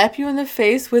slap you in the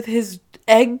face with his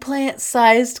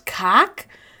eggplant-sized cock?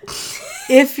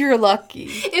 If you're lucky.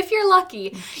 If you're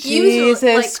lucky.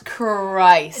 Jesus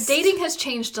Christ. Dating has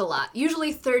changed a lot.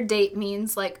 Usually third date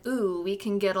means ooh, we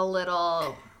can get a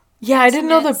little... Yeah, I didn't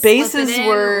know the slip bases it in,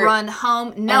 were... run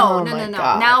home. No. Oh my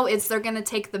God. Now they're going to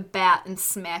take the bat and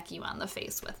smack you on the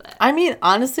face with it. I mean,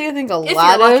 honestly, I think you're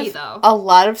lucky, though. a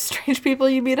lot of strange people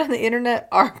you meet on the internet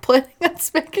are planning on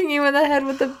smacking you in the head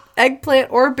with an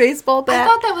eggplant or baseball bat. I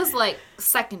thought that was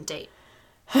second date.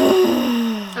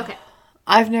 Okay.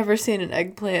 I've never seen an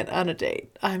eggplant on a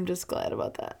date. I'm just glad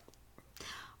about that.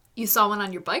 You saw one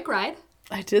on your bike ride.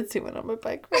 I did see one on my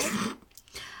bike ride.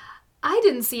 I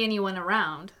didn't see anyone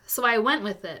around, so I went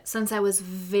with it since I was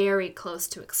very close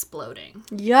to exploding.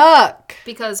 Yuck.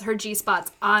 Because her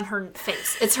G-spot's on her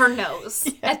face. It's her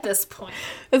nose at this point.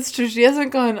 That's true. She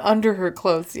hasn't gone under her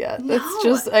clothes yet. No. It's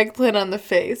just eggplant on the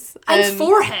face. And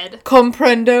forehead.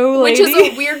 Comprendo, lady. Which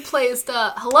is a weird place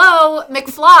to, hello,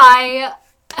 McFly.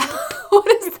 What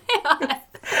is that?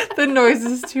 The noise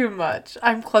is too much.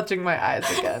 I'm clutching my eyes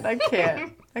again. I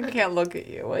can't look at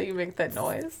you while you make that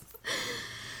noise.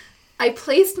 I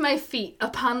placed my feet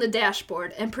upon the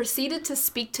dashboard and proceeded to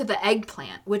speak to the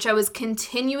eggplant, which I was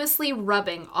continuously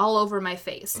rubbing all over my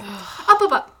face.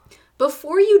 Up.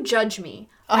 Before you judge me,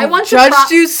 I want to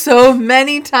judged you so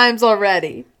many times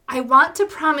already. I want to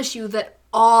promise you that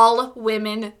All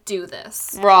women do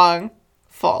this. Wrong.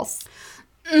 False.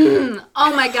 Oh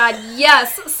my god,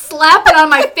 yes. Slap it on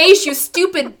my face, you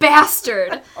stupid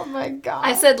bastard. Oh my god.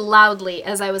 I said loudly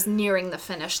as I was nearing the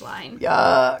finish line.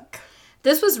 Yuck.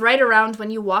 This was right around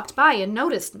when you walked by and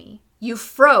noticed me. You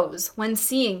froze when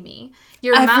seeing me.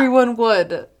 Everyone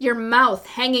would. Your mouth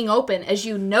hanging open as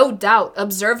you no doubt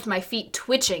observed my feet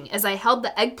twitching as I held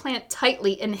the eggplant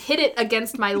tightly and hit it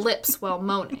against my lips while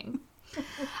moaning.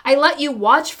 I let you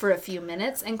watch for a few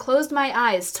minutes and closed my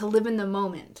eyes to live in the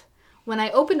moment. When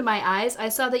I opened my eyes, I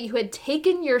saw that you had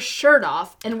taken your shirt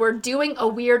off and were doing a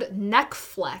weird neck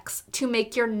flex to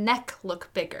make your neck look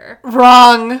bigger.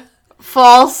 Wrong.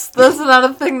 False. That's not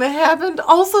a thing that happened.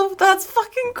 Also, that's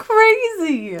fucking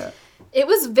crazy. It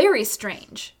was very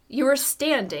strange. You were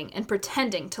standing and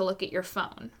pretending to look at your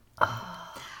phone.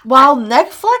 While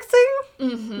neck flexing?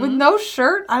 Mm-hmm. With no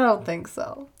shirt? I don't think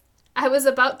so. I was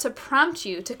about to prompt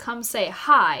you to come say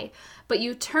hi, but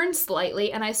you turned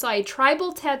slightly and I saw a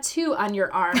tribal tattoo on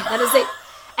your arm.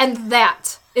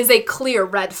 That is a clear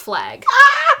red flag.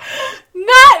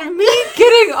 Not me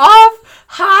getting off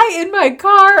high in my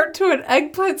car to an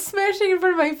eggplant smashing in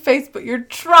front of my face, but your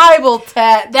tribal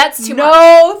tat. That's too much.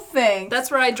 No thanks.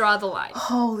 That's where I draw the line.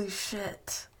 Holy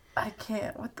shit. I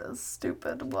can't with this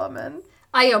stupid woman.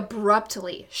 I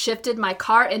abruptly shifted my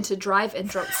car into drive and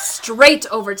drove straight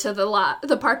over to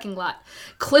the parking lot,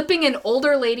 clipping an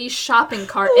older lady's shopping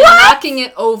cart and knocking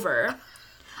it over.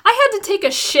 I had to take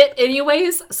a shit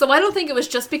anyways, so I don't think it was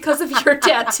just because of your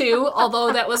tattoo,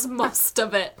 although that was most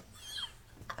of it.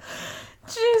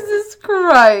 Jesus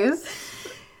Christ.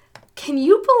 Can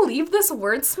you believe this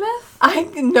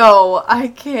wordsmith? No, I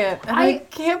can't. And I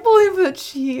can't believe that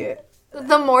she...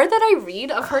 The more that I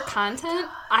read of her content,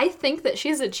 I think that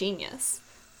she's a genius.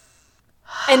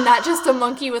 And not just a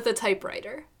monkey with a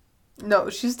typewriter. No,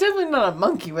 she's definitely not a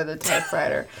monkey with a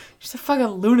typewriter. She's a fucking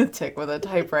lunatic with a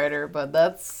typewriter, but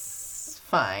that's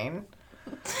fine.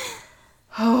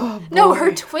 Oh, boy. No,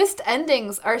 her twist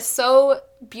endings are so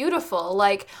beautiful.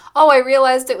 Like, oh, I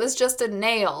realized it was just a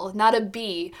nail, not a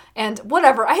bee. And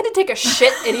whatever, I had to take a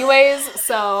shit anyways,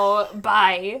 so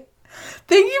bye.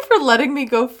 Thank you for letting me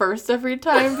go first every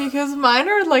time, because mine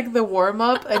are like the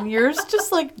warm-up, and yours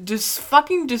just like just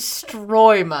fucking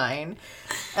destroy mine.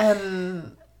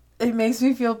 And it makes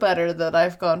me feel better that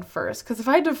I've gone first, because if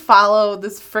I had to follow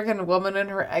this friggin' woman and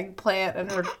her eggplant and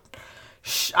her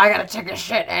I gotta take a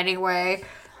shit anyway,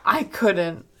 I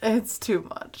couldn't. It's too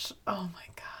much. Oh my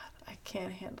god, I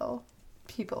can't handle.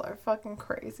 People are fucking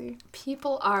crazy.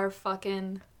 People are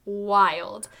fucking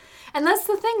wild. And that's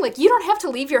the thing, like, you don't have to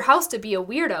leave your house to be a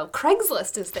weirdo.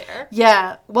 Craigslist is there.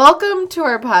 Yeah. Welcome to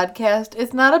our podcast.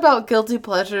 It's not about guilty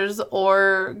pleasures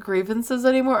or grievances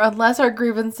anymore, unless our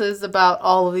grievances about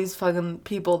all of these fucking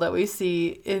people that we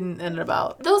see in and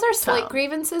about. Those are slight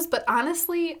grievances, but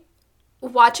honestly,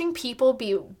 watching people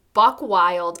be buck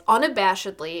wild,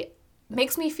 unabashedly,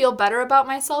 makes me feel better about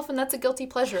myself, and that's a guilty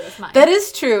pleasure of mine. That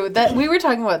is true. That we were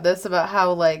talking about this, about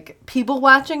how, like, people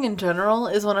watching in general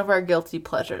is one of our guilty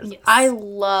pleasures. Yes. I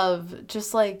love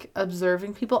just, like,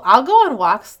 observing people. I'll go on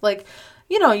walks, like,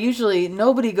 you know, usually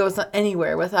nobody goes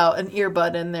anywhere without an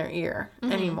earbud in their ear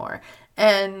anymore.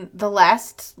 And the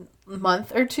last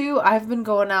month or two, I've been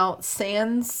going out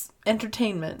sans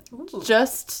entertainment. Ooh.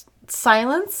 Just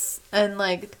silence and,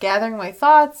 like, gathering my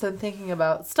thoughts and thinking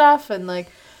about stuff, and, like,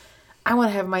 I want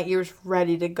to have my ears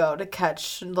ready to go to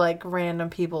catch, like, random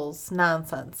people's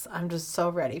nonsense. I'm just so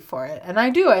ready for it. And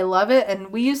I do. I love it.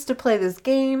 And we used to play this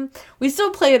game. We still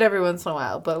play it every once in a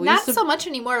while, but we not so much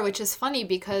anymore, which is funny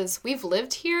because we've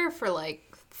lived here for,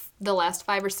 like, the last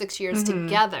 5 or 6 years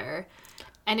together.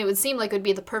 And it would seem like it would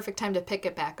be the perfect time to pick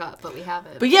it back up, but we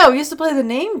haven't. But yeah, we used to play the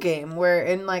name game where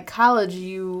in, like, college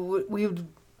we would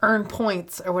earn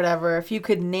points or whatever if you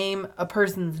could name a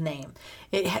person's name.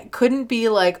 It couldn't be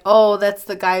like, oh, that's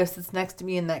the guy who sits next to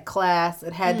me in that class.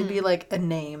 It had to be like a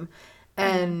name.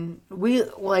 And we,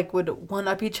 like, would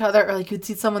one-up each other, or, like, you'd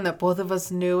see someone that both of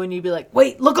us knew and you'd be like,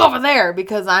 wait, look over there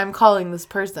because I'm calling this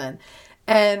person.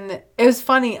 And it was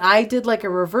funny. I did, like, a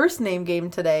reverse name game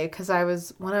today because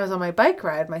when I was on my bike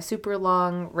ride, my super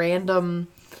long random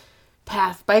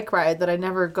path bike ride that I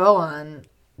never go on,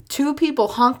 2 people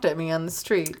honked at me on the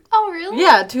street. Oh, really?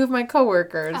 Yeah, 2 of my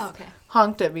coworkers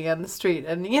honked at me on the street.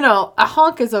 And, you know, a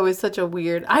honk is always such a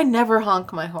weird... I never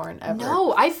honk my horn, ever.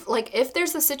 No, if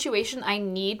there's a situation I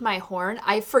need my horn,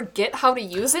 I forget how to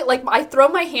use it. Like, I throw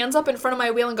my hands up in front of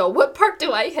my wheel and go, what part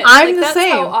do I hit? I'm the that's same.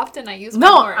 That's how often I use my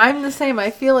horn. No, I'm the same.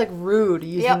 I feel, like, rude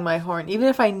using my horn. Even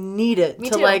if I need it Me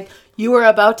to, too. like, you are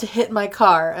about to hit my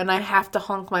car and I have to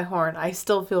honk my horn, I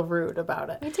still feel rude about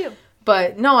it. Me too.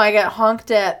 But no, I got honked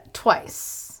at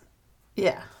twice.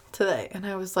 Yeah, today. And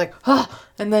I was like, oh,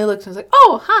 and they looked and I was like,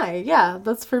 oh, hi. Yeah,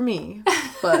 that's for me.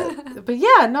 But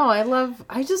yeah, no,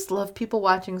 I just love people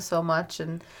watching so much.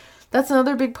 And that's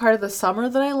another big part of the summer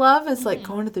that I love is like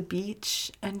going to the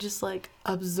beach and just like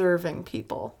observing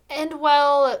people. And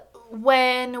well,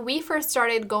 when we first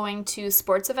started going to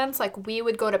sports events, like we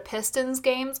would go to Pistons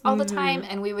games all the time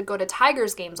and we would go to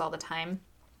Tigers games all the time.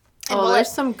 And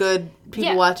there's some good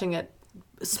people watching at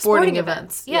sporting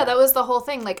events. Yeah, that was the whole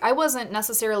thing. Like, I wasn't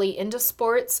necessarily into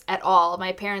sports at all.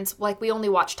 My parents, like, we only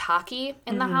watched hockey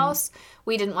in the house.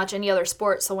 We didn't watch any other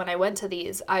sports. So when I went to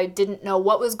these, I didn't know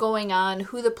what was going on,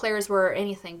 who the players were, or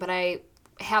anything. But I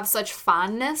have such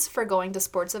fondness for going to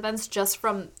sports events just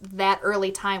from that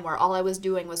early time where all I was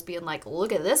doing was being like,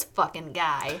 look at this fucking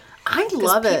guy. I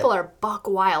love it. People are buck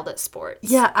wild at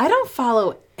sports. Yeah, I don't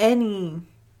follow any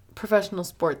professional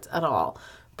sports at all.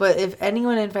 But if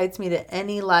anyone invites me to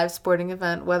any live sporting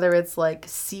event, whether it's like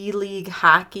C-League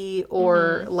hockey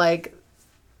or like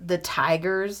the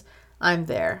Tigers, I'm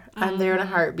there. I'm there in a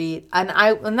heartbeat. And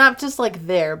I'm not just like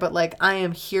there, but like I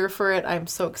am here for it. I'm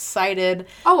so excited.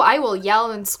 Oh, I will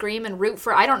yell and scream and root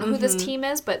for, I don't know who this team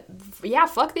is, but yeah,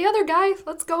 fuck the other guy.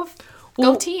 Let's go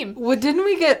team. Well, didn't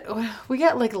we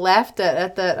get like laughed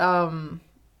at that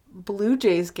Blue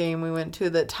Jays game we went to,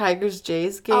 the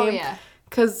Tigers-Jays game? Oh, yeah.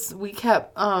 Because we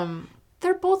kept...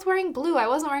 They're both wearing blue. I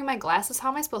wasn't wearing my glasses. How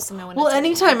am I supposed to know when well, it's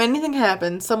anytime anything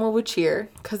happened, someone would cheer.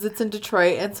 Because it's in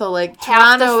Detroit. And so, like,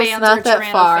 half Toronto the is fans not are that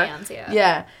Toronto far. fans,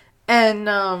 Yeah.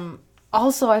 And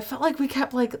also, I felt like we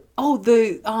kept, like... Oh,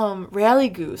 the Rally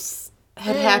Goose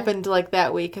had happened, like,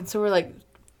 that week. And so we're, like...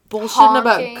 bullshitting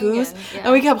about Goose,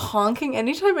 and we kept honking.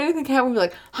 Anytime anything happened, we'd be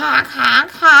like, honk, honk,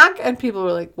 honk, and people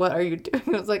were like, what are you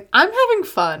doing? I was like, I'm having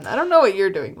fun. I don't know what you're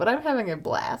doing, but I'm having a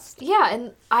blast. Yeah,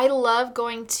 and I love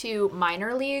going to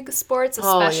minor league sports,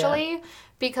 especially,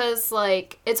 because,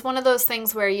 like, it's one of those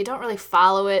things where you don't really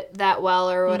follow it that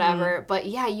well or whatever, but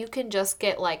yeah, you can just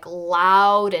get, like,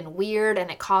 loud and weird,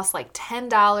 and it costs, like,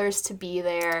 $10 to be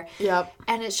there. Yep.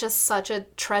 And it's just such a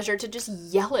treasure to just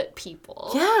yell at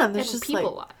people. Yeah, and there's just,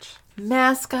 people like, watch.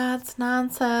 Mascots,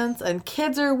 nonsense, and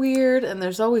kids are weird, and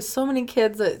there's always so many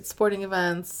kids at sporting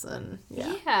events, and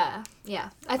Yeah.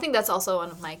 I think that's also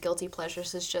one of my guilty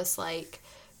pleasures is just, like,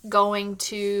 going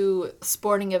to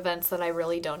sporting events that I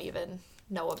really don't even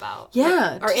know about.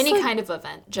 Yeah. Or any kind of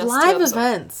event. Just live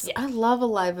events. Yeah. I love a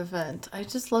live event. I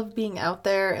just love being out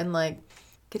there and, like,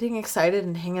 getting excited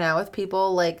and hanging out with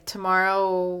people. Like,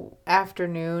 tomorrow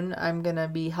afternoon, I'm going to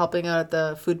be helping out at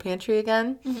the food pantry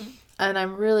again. And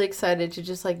I'm really excited to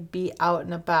just, like, be out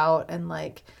and about and,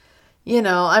 like, you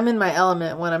know, I'm in my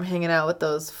element when I'm hanging out with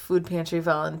those food pantry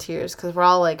volunteers because we're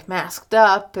all, like, masked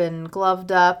up and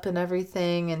gloved up and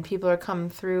everything, and people are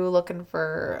coming through looking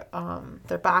for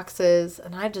their boxes,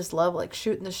 and I just love, like,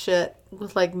 shooting the shit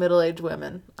with, like, middle-aged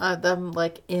women. I'm,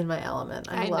 like, in my element.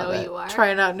 I love it. You are.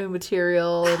 Trying out new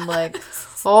material and, like,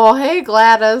 oh, hey,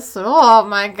 Gladys. Oh,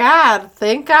 my God.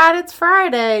 Thank God it's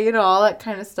Friday. You know, all that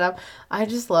kind of stuff. I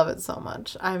just love it so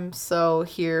much. I'm so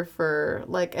here for,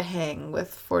 like, a hang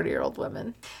with 40-year-old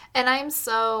women. And I'm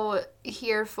so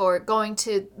here for going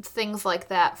to things like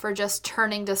that, for just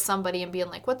turning to somebody and being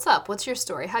like, what's up? What's your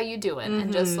story? How you doing?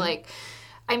 And just, like,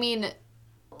 I mean,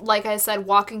 like I said,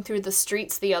 walking through the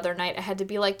streets the other night, I had to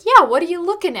be like, yeah, what are you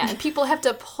looking at? And people have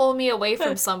to pull me away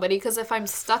from somebody because if I'm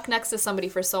stuck next to somebody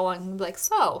for so long, I'm like,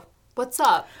 so, what's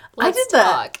up? Let's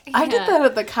talk. I did that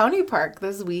at the county park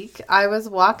this week. I was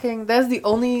walking. That's the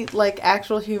only, like,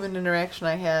 actual human interaction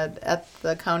I had at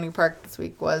the county park this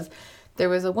week was there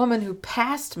was a woman who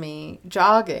passed me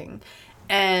jogging,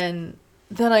 and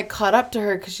then I caught up to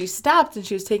her because she stopped and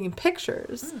she was taking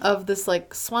pictures of this,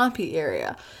 like, swampy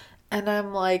area. And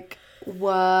I'm like,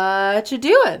 what you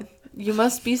doing? You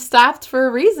must be stopped for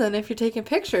a reason if you're taking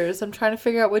pictures. I'm trying to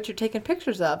figure out what you're taking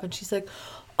pictures of. And she's like,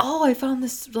 oh, I found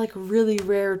this, like, really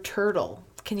rare turtle.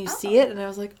 Can you see it? And I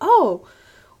was like, oh,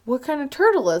 what kind of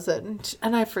turtle is it?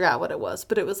 And I forgot what it was.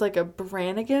 But it was like a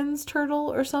Brannigan's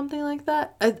turtle or something like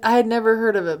that. I had never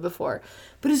heard of it before.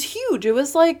 But it's huge. It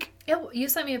was like... You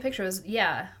sent me a picture. It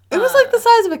was like the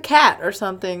size of a cat or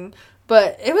something.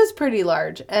 But it was pretty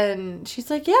large. And she's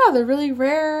like, yeah, they're really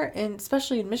rare, and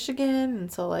especially in Michigan.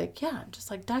 And so, like, yeah, I'm just,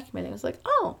 like, documenting. I was like,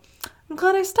 oh, I'm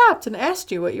glad I stopped and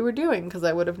asked you what you were doing, because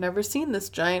I would have never seen this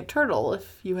giant turtle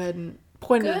if you hadn't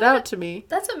pointed it out to me.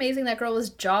 That's amazing that girl was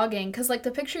jogging, because, like,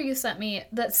 the picture you sent me,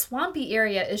 that swampy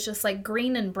area is just, like,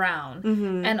 green and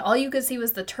brown, and all you could see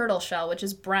was the turtle shell, which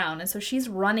is brown, and so she's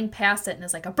running past it and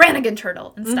is like, a Brannigan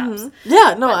turtle, and stops.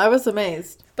 Yeah, no, I was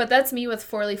amazed. But that's me with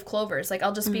four-leaf clovers. Like,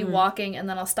 I'll just be walking, and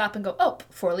then I'll stop and go, oh,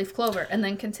 four-leaf clover, and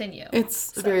then continue.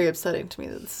 It's very upsetting to me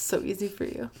that this is so easy for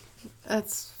you.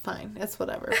 That's fine. It's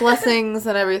whatever. Blessings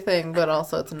and everything, but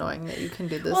also it's annoying that you can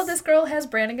do this. Well, this girl has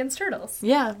Brannigan's turtles.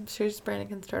 Yeah, she's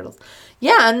Brannigan's turtles.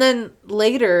 Yeah, and then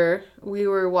later we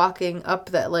were walking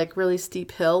up that, like, really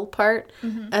steep hill part,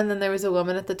 and then there was a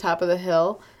woman at the top of the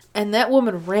hill, and that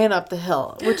woman ran up the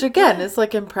hill, which, again, is,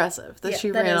 like, impressive that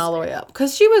she ran all the way up.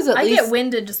 Because she was I get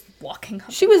winded just walking up.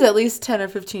 She was at least 10 or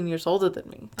 15 years older than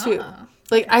me, too.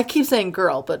 Like, I keep saying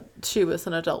girl, but she was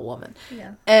an adult woman.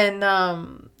 Yeah. And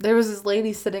there was this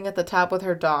lady sitting at the top with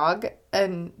her dog,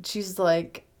 and she's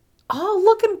like, oh,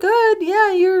 looking good.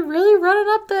 Yeah, you're really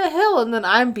running up that hill. And then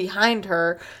I'm behind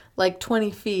her, like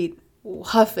 20 feet,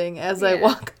 huffing as I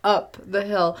walk up the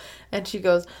hill. And she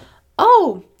goes,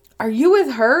 oh, are you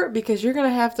with her? Because you're going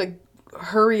to have to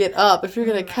hurry it up if you're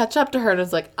going to catch up to her. And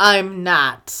it's like, I'm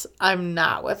not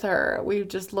with her. We're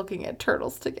just looking at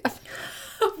turtles together.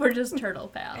 We're just turtle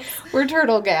pals. We're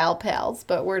turtle gal pals,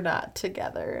 but we're not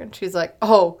together. And she's like,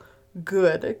 oh,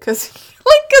 good. Because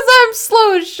I'm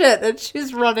slow as shit. And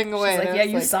she's running away. She's like, yeah,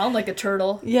 you sound like a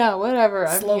turtle. Yeah, whatever.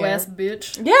 Slow-ass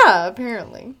bitch. Yeah,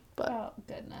 apparently. But oh,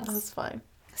 goodness. That's fine.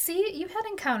 See, you had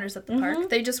encounters at the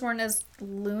park. They just weren't as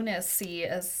lunacy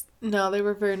as... No, they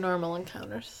were very normal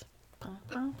encounters.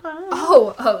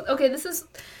 Oh, okay, this is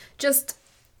just...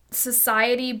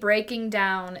 society breaking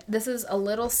down. This is a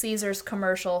Little Caesars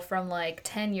commercial from like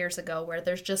 10 years ago where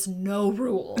there's just no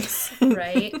rules,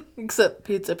 right? Except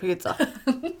pizza.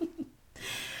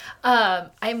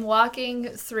 I'm walking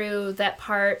through that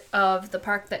part of the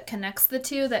park that connects the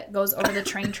two that goes over the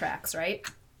train tracks, right?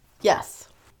 Yes.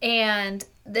 And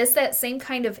this that same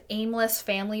kind of aimless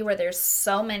family where there's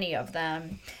so many of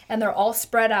them and they're all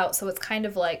spread out, so it's kind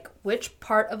of like, which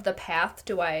part of the path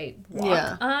do I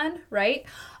walk on, right?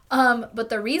 But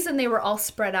the reason they were all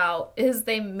spread out is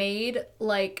they made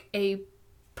like a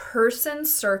person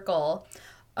circle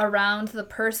around the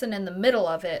person in the middle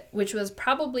of it, which was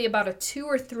probably about a 2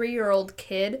 or 3 year old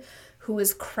kid who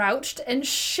was crouched and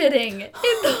shitting in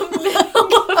the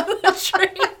middle of the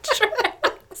train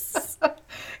tracks.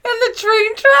 In the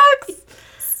train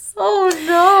tracks? Oh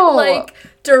no. Like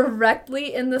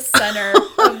directly in the center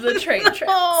of the train tracks.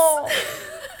 Oh.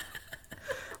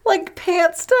 Like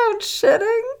pants down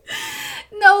shitting?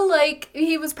 No, like,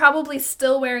 he was probably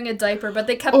still wearing a diaper, but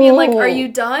they kept being like, are you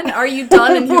done? Are you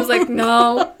done? And he was like,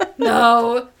 no.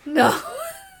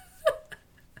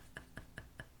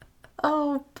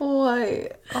 Oh, boy.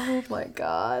 Oh, my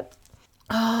God.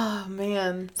 Oh,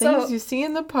 man. Things you see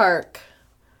in the park.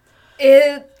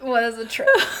 It was a trip.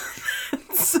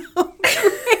 So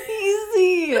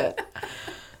crazy.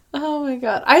 Oh, my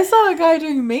God. I saw a guy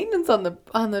doing maintenance on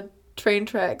the train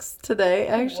tracks today.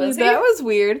 Actually, that was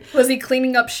weird. Was he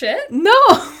cleaning up shit? No,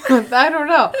 I don't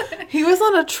know. He was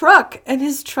on a truck, and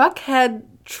his truck had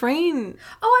train.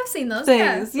 Oh, I've seen those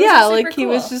things. Yeah, like he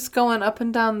was just going up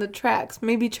and down the tracks,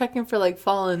 maybe checking for like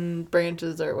fallen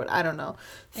branches or what. I don't know,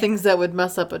 things that would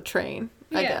mess up a train.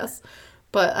 I guess,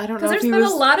 but I don't know. Because there's been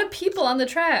a lot of people on the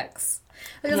tracks.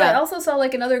 Because I also saw,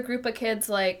 like, another group of kids,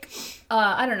 like,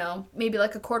 I don't know, maybe,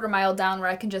 like, a quarter mile down where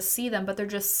I can just see them, but they're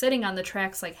just sitting on the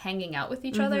tracks, like, hanging out with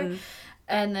each other.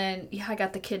 And then, I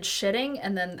got the kids shitting,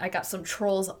 and then I got some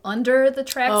trolls under the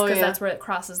tracks, because that's where it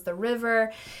crosses the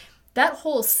river. That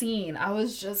whole scene, I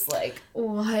was just like,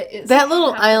 what is that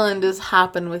little island is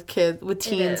hopping with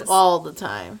teens all the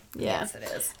time. Yeah. Yes, it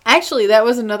is. Actually, that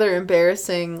was another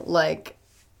embarrassing, like,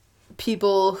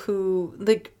 people who,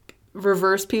 like,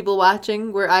 reverse people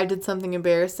watching, where I did something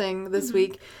embarrassing this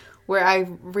week, where I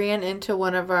ran into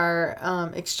one of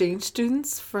our exchange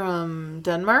students from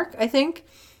Denmark, I think.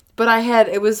 But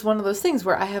it was one of those things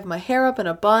where I have my hair up in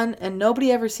a bun, and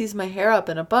nobody ever sees my hair up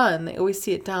in a bun. They always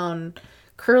see it down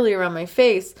curly around my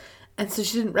face. And so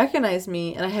she didn't recognize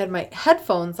me, and I had my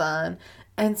headphones on.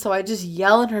 And so I just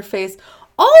yell in her face,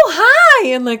 oh, hi,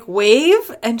 and like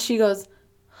wave. And she goes,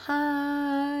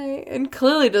 hi, and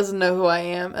clearly doesn't know who I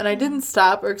am. And I didn't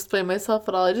stop or explain myself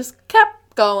at all. I just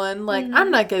kept going, like,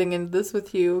 I'm not getting into this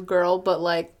with you, girl, but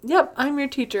like, yep, I'm your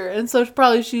teacher. And so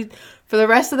probably she, for the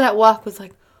rest of that walk, was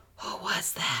like, who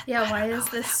was that? Yeah, why is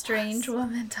this strange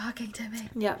woman talking to me?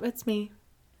 Yeah, it's me.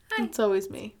 Hi. It's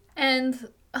always me. And,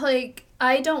 like,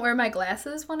 I don't wear my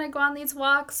glasses when I go on these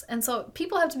walks, and so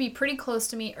people have to be pretty close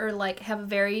to me or, like, have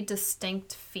very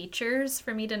distinct features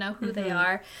for me to know who they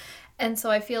are. And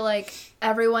so I feel like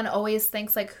everyone always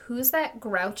thinks, like, who's that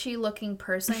grouchy looking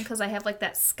person? Because I have, like,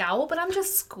 that scowl, but I'm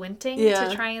just squinting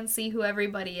to try and see who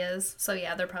everybody is. So,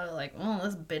 yeah, they're probably like, oh,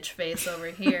 this bitch face over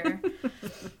here.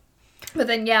 But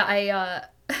then, yeah,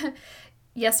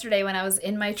 yesterday when I was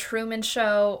in my Truman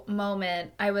Show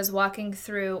moment, I was walking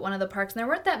through one of the parks, and there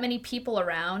weren't that many people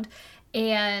around,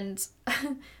 and...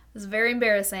 It was very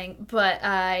embarrassing, but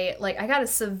I got a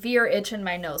severe itch in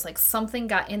my nose, like something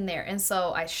got in there, and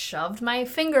so I shoved my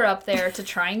finger up there to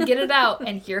try and get it out,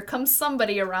 and here comes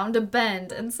somebody around a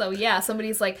bend, and so yeah,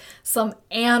 somebody's like, some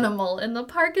animal in the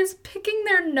park is picking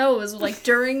their nose, like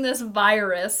during this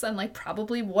virus, and like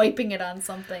probably wiping it on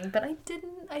something, but I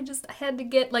didn't, I had to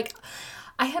get, like,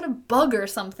 I had a bug or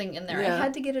something in there, I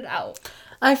had to get it out.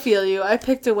 I feel you. I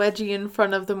picked a wedgie in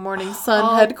front of the Morning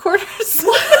Sun headquarters.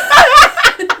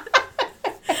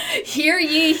 Hear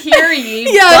ye,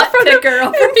 butt picker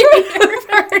over here.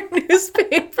 Our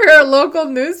newspaper, our local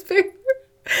newspaper.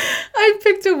 I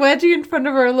picked a wedgie in front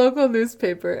of our local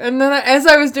newspaper. And then as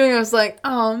I was doing it, I was like,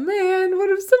 oh man, what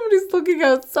if somebody's looking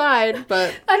outside?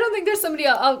 But I don't think there's somebody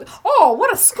else. Oh,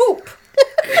 what a scoop.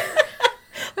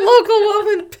 Local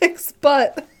woman picks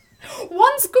butt.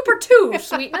 1 scoop or 2,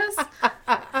 sweetness.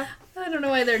 I don't know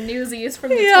why they're newsies from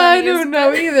the 20s. Yeah, I don't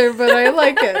know either, but I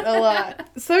like it a lot.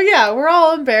 So yeah, we're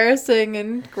all embarrassing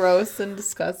and gross and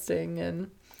disgusting,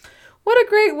 and what a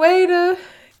great way to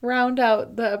round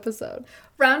out the episode.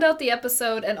 Round out the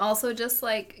episode, and also just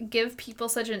like give people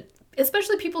such an,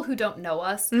 especially people who don't know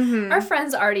us. Mm-hmm. Our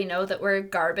friends already know that we're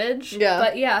garbage. Yeah.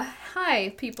 But yeah,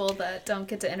 hi, people that don't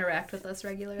get to interact with us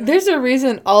regularly. There's a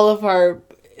reason all of our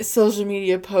social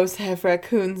media posts have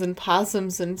raccoons and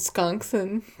possums and skunks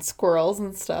and squirrels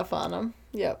and stuff on them.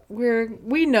 Yep,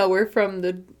 we know we're from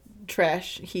the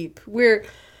trash heap. We're,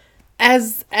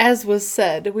 as was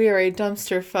said, we are a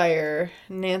dumpster fire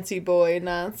Nancy boy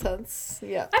nonsense.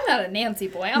 Yeah, I'm not a Nancy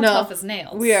boy. I'm tough as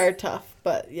nails. We are tough,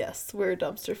 but yes, we're a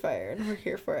dumpster fire and we're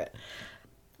here for it.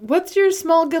 What's your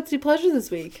small guilty pleasure this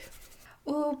week?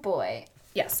 Oh boy.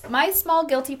 Yes, my small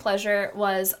guilty pleasure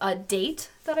was a date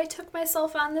that I took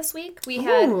myself on this week. We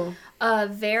had a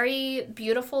very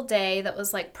beautiful day that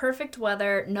was like perfect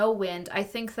weather, no wind. I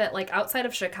think that like outside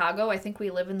of Chicago, I think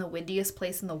we live in the windiest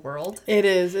place in the world. It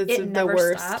is. It's it never the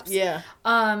worst. Stops. Yeah.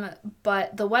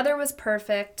 But the weather was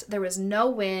perfect. There was no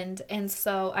wind, and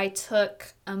so I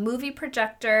took a movie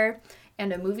projector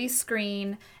and a movie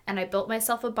screen, and I built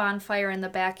myself a bonfire in the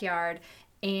backyard.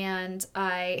 And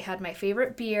I had my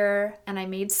favorite beer, and I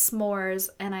made s'mores,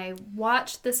 and I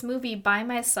watched this movie by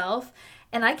myself,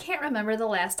 and I can't remember the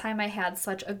last time I had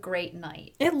such a great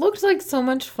night. It looked like so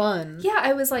much fun. Yeah,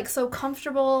 I was, like, so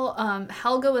comfortable.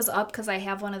 Helga was up because I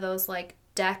have one of those, like,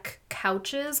 deck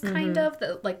couches, kind of,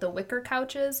 like the wicker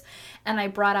couches, and I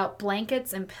brought out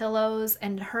blankets and pillows,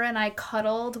 and her and I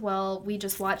cuddled while we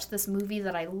just watched this movie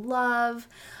that I love.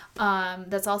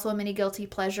 That's also a mini guilty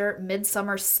pleasure.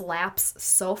 Midsummer slaps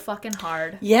so fucking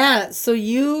hard. Yeah, so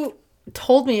you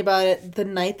told me about it the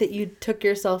night that you took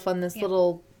yourself on this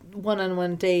little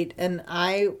one-on-one date, and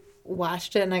I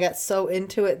watched it and I got so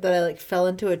into it that I like fell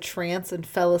into a trance and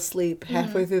fell asleep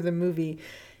halfway through the movie.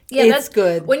 Yeah, that's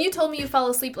good. When you told me you fell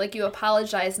asleep, like, you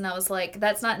apologized, and I was like,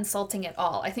 that's not insulting at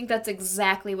all. I think that's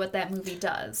exactly what that movie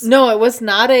does. No, it was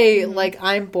not a, like,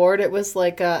 I'm bored. It was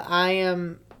like a,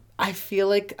 I feel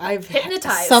like I've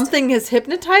hypnotized. Something has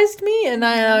hypnotized me, and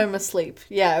I'm asleep.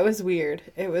 Yeah, it was weird.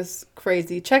 It was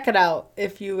crazy. Check it out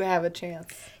if you have a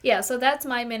chance. Yeah, so that's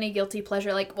my mini guilty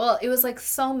pleasure. Like, well, it was like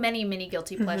so many mini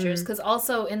guilty pleasures, because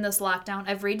also in this lockdown,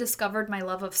 I've rediscovered my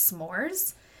love of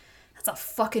s'mores. That's a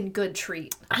fucking good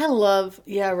treat. I love,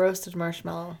 roasted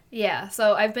marshmallow. Yeah,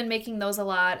 so I've been making those a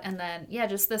lot, and then,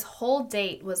 just this whole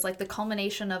date was like the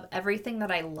culmination of everything that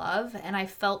I love, and I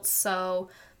felt so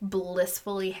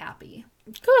blissfully happy.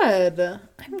 Good.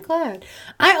 I'm glad.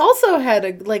 I also had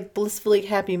a, like, blissfully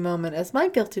happy moment as my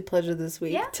guilty pleasure this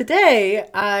week. Yeah. Today,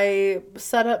 I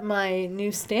set up my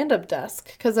new stand-up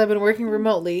desk, because I've been working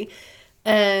remotely,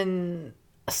 and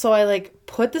so I, like,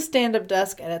 put the stand-up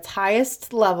desk at its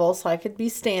highest level so I could be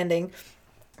standing.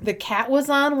 The cat was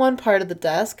on one part of the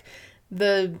desk.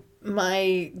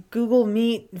 My Google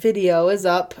Meet video is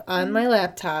up on my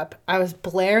laptop. I was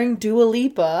blaring Dua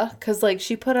Lipa because, like,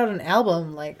 she put out an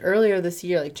album, like, earlier this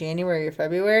year, like, January or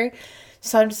February.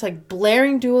 So I'm just, like,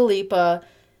 blaring Dua Lipa,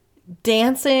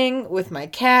 dancing with my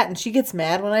cat, and she gets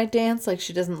mad when I dance. Like,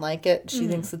 she doesn't like it. She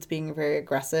thinks it's being very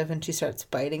aggressive, and she starts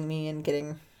biting me and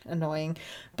getting annoying,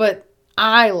 but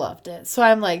I loved it. So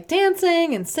I'm like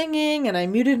dancing and singing, and I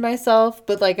muted myself,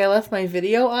 but like I left my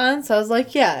video on, so I was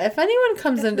like, yeah, if anyone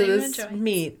comes into this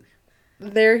meet,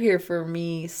 they're here for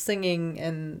me singing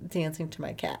and dancing to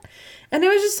my cat. And it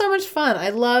was just so much fun. I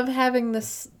love having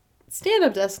this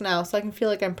stand-up desk now so I can feel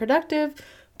like I'm productive,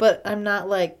 but I'm not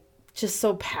like just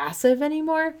so passive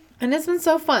anymore. And it's been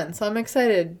so fun. So I'm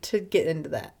excited to get into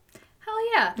that.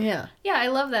 Hell yeah. Yeah. Yeah, I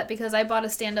love that because I bought a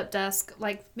stand-up desk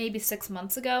like maybe 6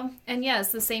 months ago. And yeah,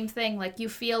 it's the same thing. Like you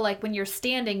feel like when you're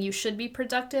standing, you should be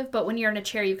productive. But when you're in a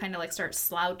chair, you kind of like start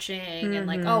slouching and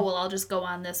like, oh, well, I'll just go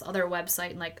on this other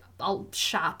website and like I'll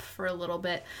shop for a little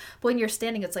bit. But when you're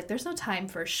standing, it's like there's no time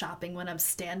for shopping when I'm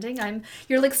standing.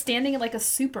 You're like standing like a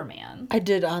Superman. I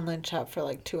did online shop for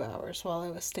like 2 hours while I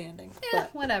was standing. Yeah,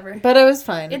 whatever. But it was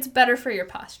fine. It's better for your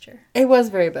posture. It was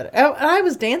very better. I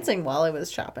was dancing while I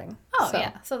was shopping. Oh,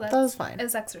 yeah. So that was fine. It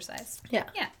was exercise. Yeah.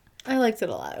 Yeah. I liked it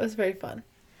a lot. It was very fun.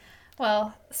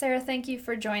 Well, Sarah, thank you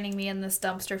for joining me in this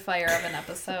dumpster fire of an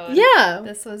episode. Yeah.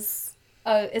 This was...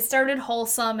 it started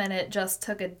wholesome and it just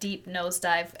took a deep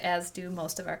nosedive, as do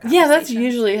most of our conversations. Yeah, that's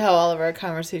usually how all of our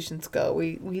conversations go.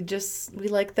 We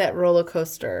like that roller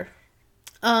coaster.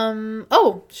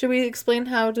 Should we explain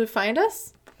how to find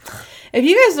us? If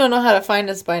you guys don't know how to find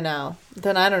us by now,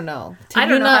 then I don't know. I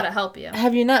don't know how to help you.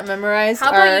 Have you not memorized How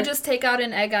about you just take out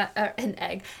an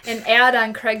ad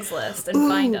on Craigslist and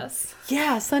find us?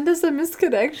 Yeah, send us a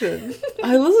misconnection.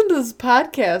 I listened to this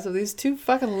podcast of these two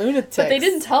fucking lunatics. But they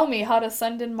didn't tell me how to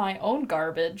send in my own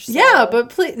garbage. So. Yeah, but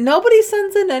please, nobody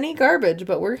sends in any garbage,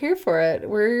 but we're here for it.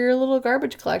 We're your little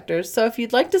garbage collectors. So if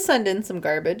you'd like to send in some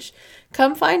garbage,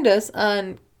 come find us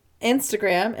on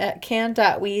Instagram at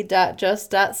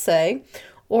can.we.just.say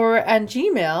or on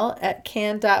Gmail at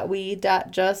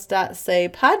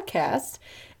can.we.just.say-podcast.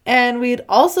 And we'd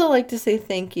also like to say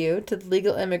thank you to the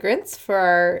Legal Immigrants for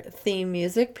our theme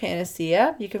music,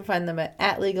 Panacea. You can find them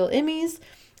at Legal Immies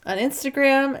on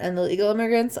Instagram and the Legal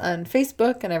Immigrants on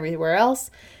Facebook and everywhere else.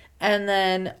 And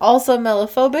then also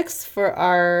Mellophobics for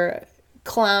our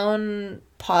clown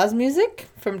pause music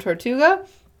from Tortuga.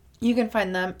 You can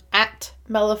find them at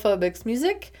Mellophobics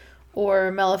Music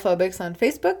or Mellophobics on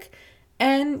Facebook.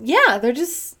 And yeah, they're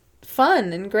just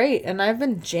fun and great. And I've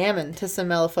been jamming to some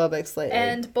Mellophobics lately.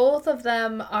 And both of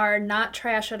them are not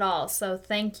trash at all. So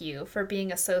thank you for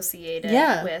being associated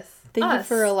with Thank us. you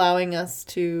for allowing us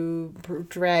to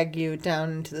drag you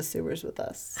down into the sewers with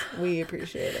us. We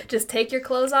appreciate it. Just take your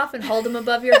clothes off and hold them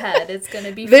above your head. It's going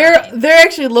to be fine. They're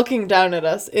actually looking down at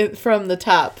us from the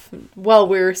top while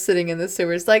we're sitting in the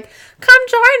sewers. Like, come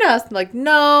join us. I'm like,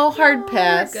 no, hard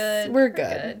pass. We're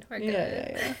good.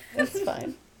 Yeah. It's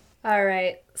fine. All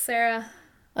right, Sarah.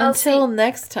 Until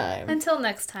next time. Until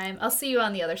next time. I'll see you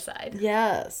on the other side.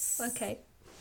 Yes. Okay.